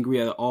 getting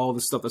angry at all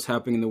the stuff that's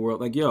happening in the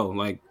world. Like, yo,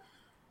 like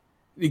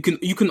you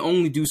can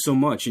only do so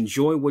much.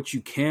 Enjoy what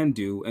you can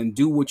do and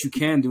do what you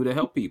can do to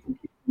help people.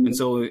 And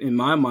so in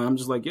my mind, I'm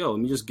just like, yo, let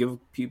me just give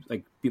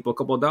people a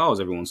couple of dollars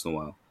every once in a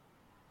while.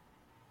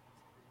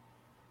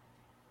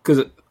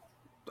 Because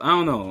I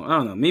don't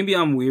know. Maybe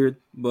I'm weird,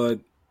 but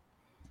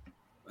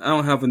I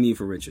don't have a need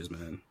for riches,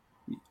 man.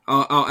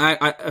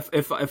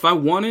 If I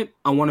want it,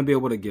 I want to be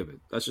able to give it.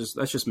 That's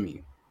just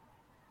me.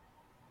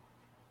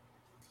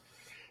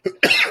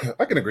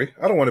 I can agree.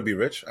 I don't want to be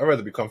rich. I'd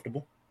rather be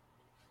comfortable.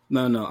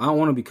 No. I don't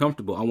want to be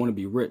comfortable. I want to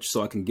be rich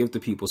so I can give to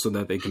people so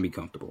that they can be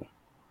comfortable.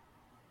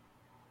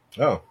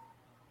 Oh,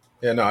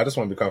 yeah. No, I just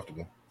want to be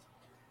comfortable.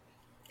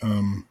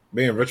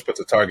 Being rich puts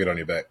a target on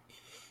your back.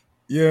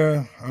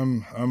 Yeah,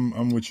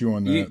 I'm with you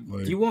on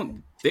that. You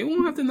won't. They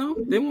won't have to know.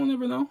 They won't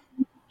ever know.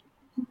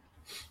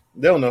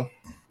 They'll know.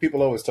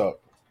 People always talk.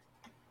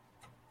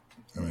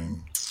 I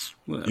mean,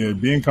 Whatever. yeah,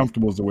 being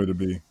comfortable is the way to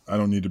be. I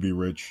don't need to be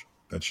rich.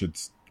 That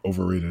shit's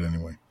overrated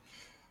anyway.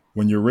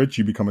 When you're rich,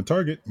 you become a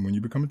target, and when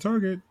you become a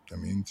target, that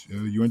means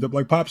you end up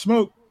like Pop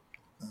Smoke.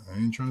 I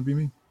ain't trying to be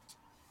me.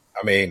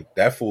 I mean,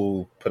 that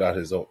fool put out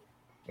his own.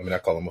 I mean, I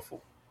call him a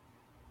fool.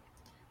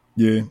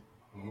 Yeah,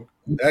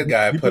 That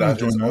guy He put out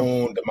joint his out.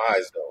 own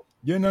demise, though.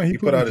 Yeah, no, he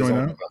put his joint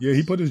out. Yeah,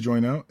 he put his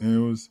joint out, and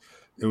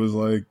it was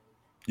like,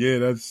 yeah,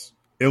 that's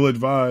ill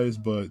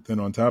advised. But then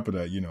on top of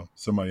that,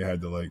 somebody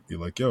had to like be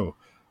like, yo,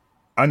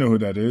 I know who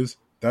that is.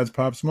 That's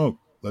Pop Smoke.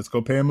 Let's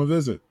go pay him a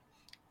visit.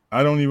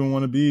 I don't even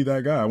want to be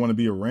that guy. I want to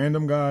be a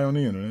random guy on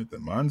the internet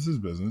that minds his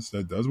business,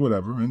 that does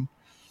whatever, and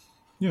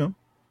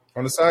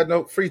On the side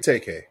note, free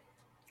TK.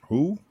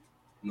 who?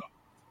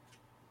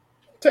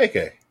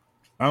 TK.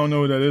 I don't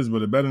know who that is,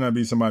 but it better not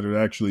be somebody that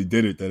actually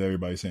did it that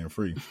everybody's saying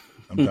free.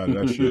 I'm tired of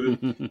that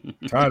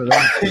shit. Tired of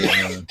that shit,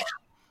 man.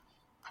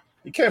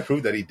 You can't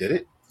prove that he did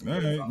it. All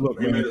right, look,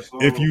 man,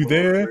 if you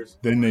there,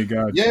 then they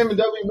got you. Yeah, him and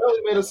W.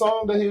 Melly made a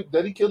song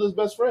that he killed his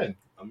best friend.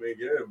 I mean,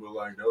 yeah, but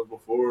like that was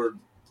before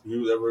he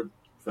was ever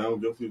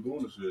found guilty of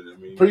doing the shit. I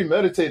mean,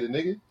 Premeditated,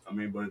 nigga. I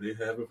mean, but they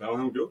haven't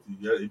found him guilty.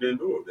 Yeah, he didn't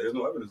do it. There's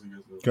no evidence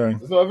against him. Okay.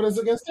 There's no evidence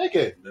against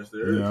TK. That's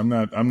there. Yeah, I'm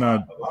not. A lot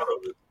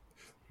of it.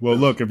 Well,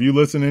 look, if you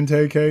listen in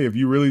TK, if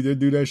you really did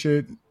do that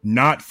shit,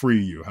 not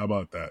free you. How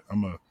about that?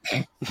 I'm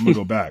gonna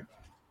go back.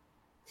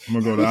 I'm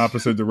gonna go the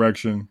opposite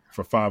direction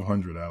for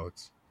 500,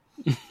 Alex.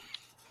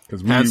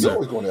 Because we Answer.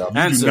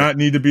 do not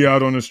need to be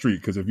out on the street.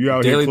 Because if you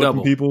out Daily here clipping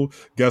double. people,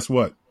 guess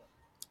what?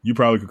 You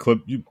probably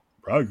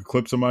could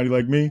clip somebody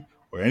like me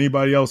or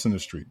anybody else in the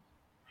street.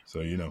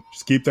 So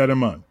just keep that in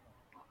mind.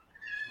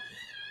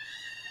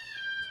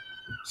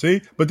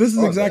 See, but this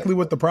is exactly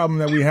what the problem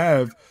that we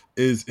have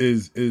is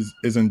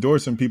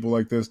endorsing people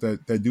like this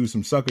that do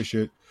some sucker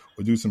shit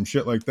or do some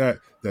shit like that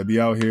be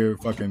out here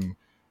fucking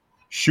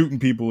shooting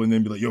people and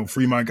then be like, yo,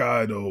 free my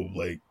guy though.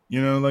 Like,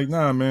 like,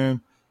 nah,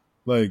 man.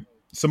 Like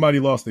somebody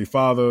lost their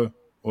father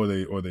or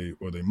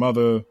their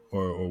mother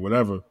or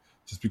whatever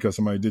just because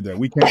somebody did that.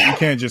 We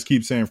can't just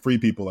keep saying free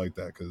people like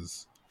that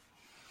because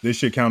this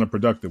shit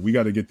counterproductive. We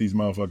got to get these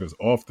motherfuckers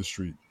off the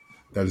street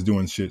that's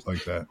doing shit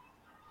like that.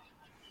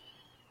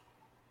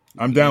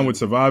 I'm down with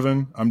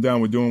surviving. I'm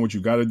down with doing what you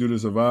got to do to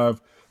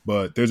survive.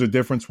 But there's a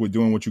difference with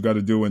doing what you got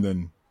to do and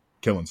then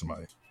killing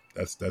somebody.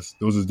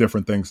 Those are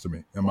different things to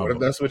me. What if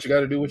that's what you got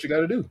to do? What you got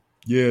to do?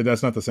 Yeah,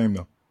 that's not the same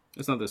though.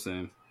 It's not the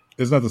same.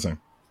 It's not the same.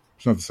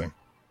 It's not the same.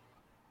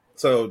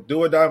 So, do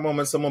or die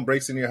moment, someone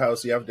breaks into your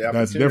house, you have the That's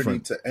opportunity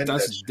different. to end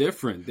That's that.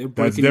 different. They're That's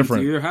breaking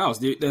different. into your house.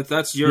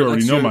 That's your. You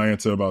already that's know your, my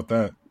answer about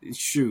that.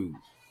 Shoot.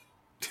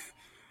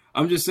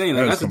 I'm just saying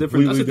That is that's a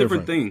different completely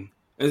thing.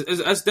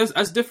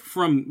 That's different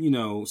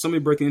from somebody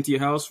breaking into your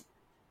house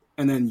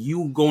and then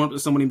you going up to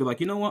somebody and be like,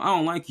 you know what, I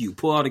don't like you.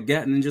 Pull out a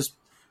gat and then just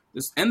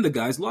end the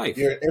guy's life.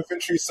 You're an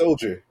infantry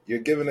soldier. You're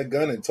given a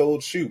gun and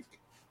told shoot.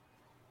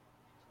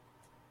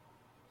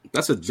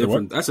 That's a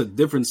different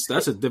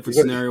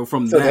scenario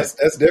from So that.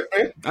 that's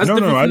different. That's No,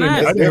 different I from didn't.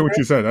 that. I didn't hear what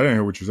you said. I didn't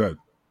hear what you said.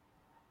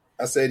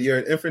 I said you're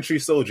an infantry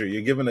soldier.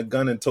 You're given a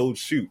gun and told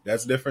shoot.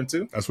 That's different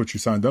too. That's what you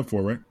signed up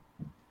for, right?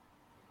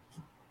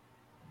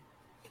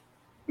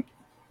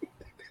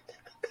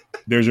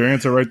 There's your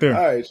answer right there.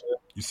 All right, sure.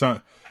 You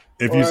sign.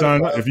 If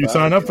you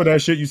sign up for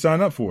that shit, you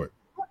sign up for it.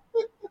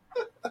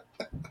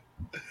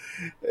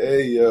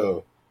 Hey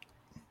yo.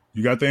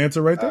 You got the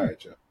answer right All there.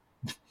 right, yo.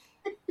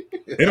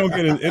 It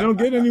don't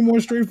get any more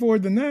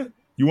straightforward than that.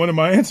 You wanted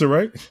my answer,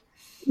 right?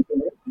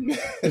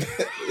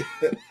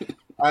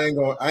 I ain't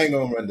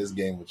gonna run this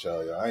game with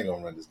y'all, yo. I ain't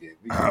gonna run this game.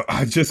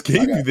 I just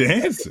gave you the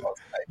answer.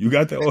 You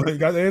got the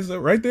answer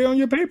right there on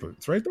your paper.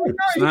 It's right there.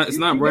 It's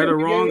not right or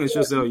wrong. It's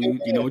just you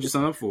know what you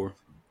signed up for.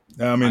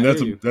 I mean, I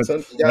that's hear you.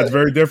 that's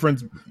very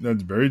different.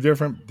 That's very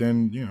different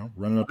than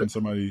running up in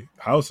somebody's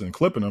house and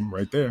clipping them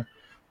right there.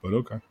 But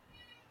okay,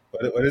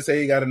 What they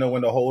say, you got to know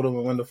when to hold them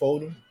and when to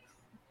fold them.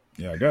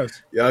 yeah, I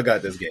guess. Y'all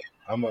got this game.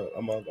 I'm a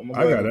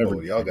I got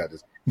everything. Y'all got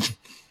this.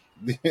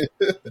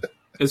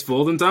 It's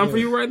folding time for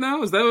you right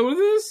now? Is that what it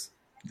is?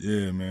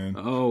 Yeah, man.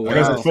 Oh, I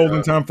guess wow. it's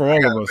folding time for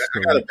all of us. I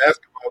got a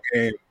basketball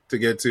game to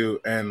get to,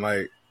 and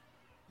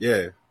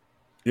yeah.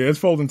 Yeah, it's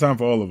folding time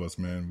for all of us,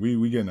 man.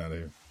 We getting out of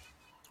here.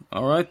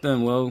 All right,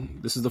 then. Well,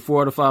 this is the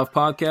 4 out of 5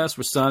 podcast.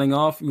 We're signing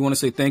off. We want to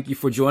say thank you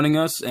for joining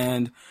us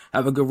and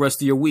have a good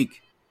rest of your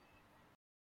week.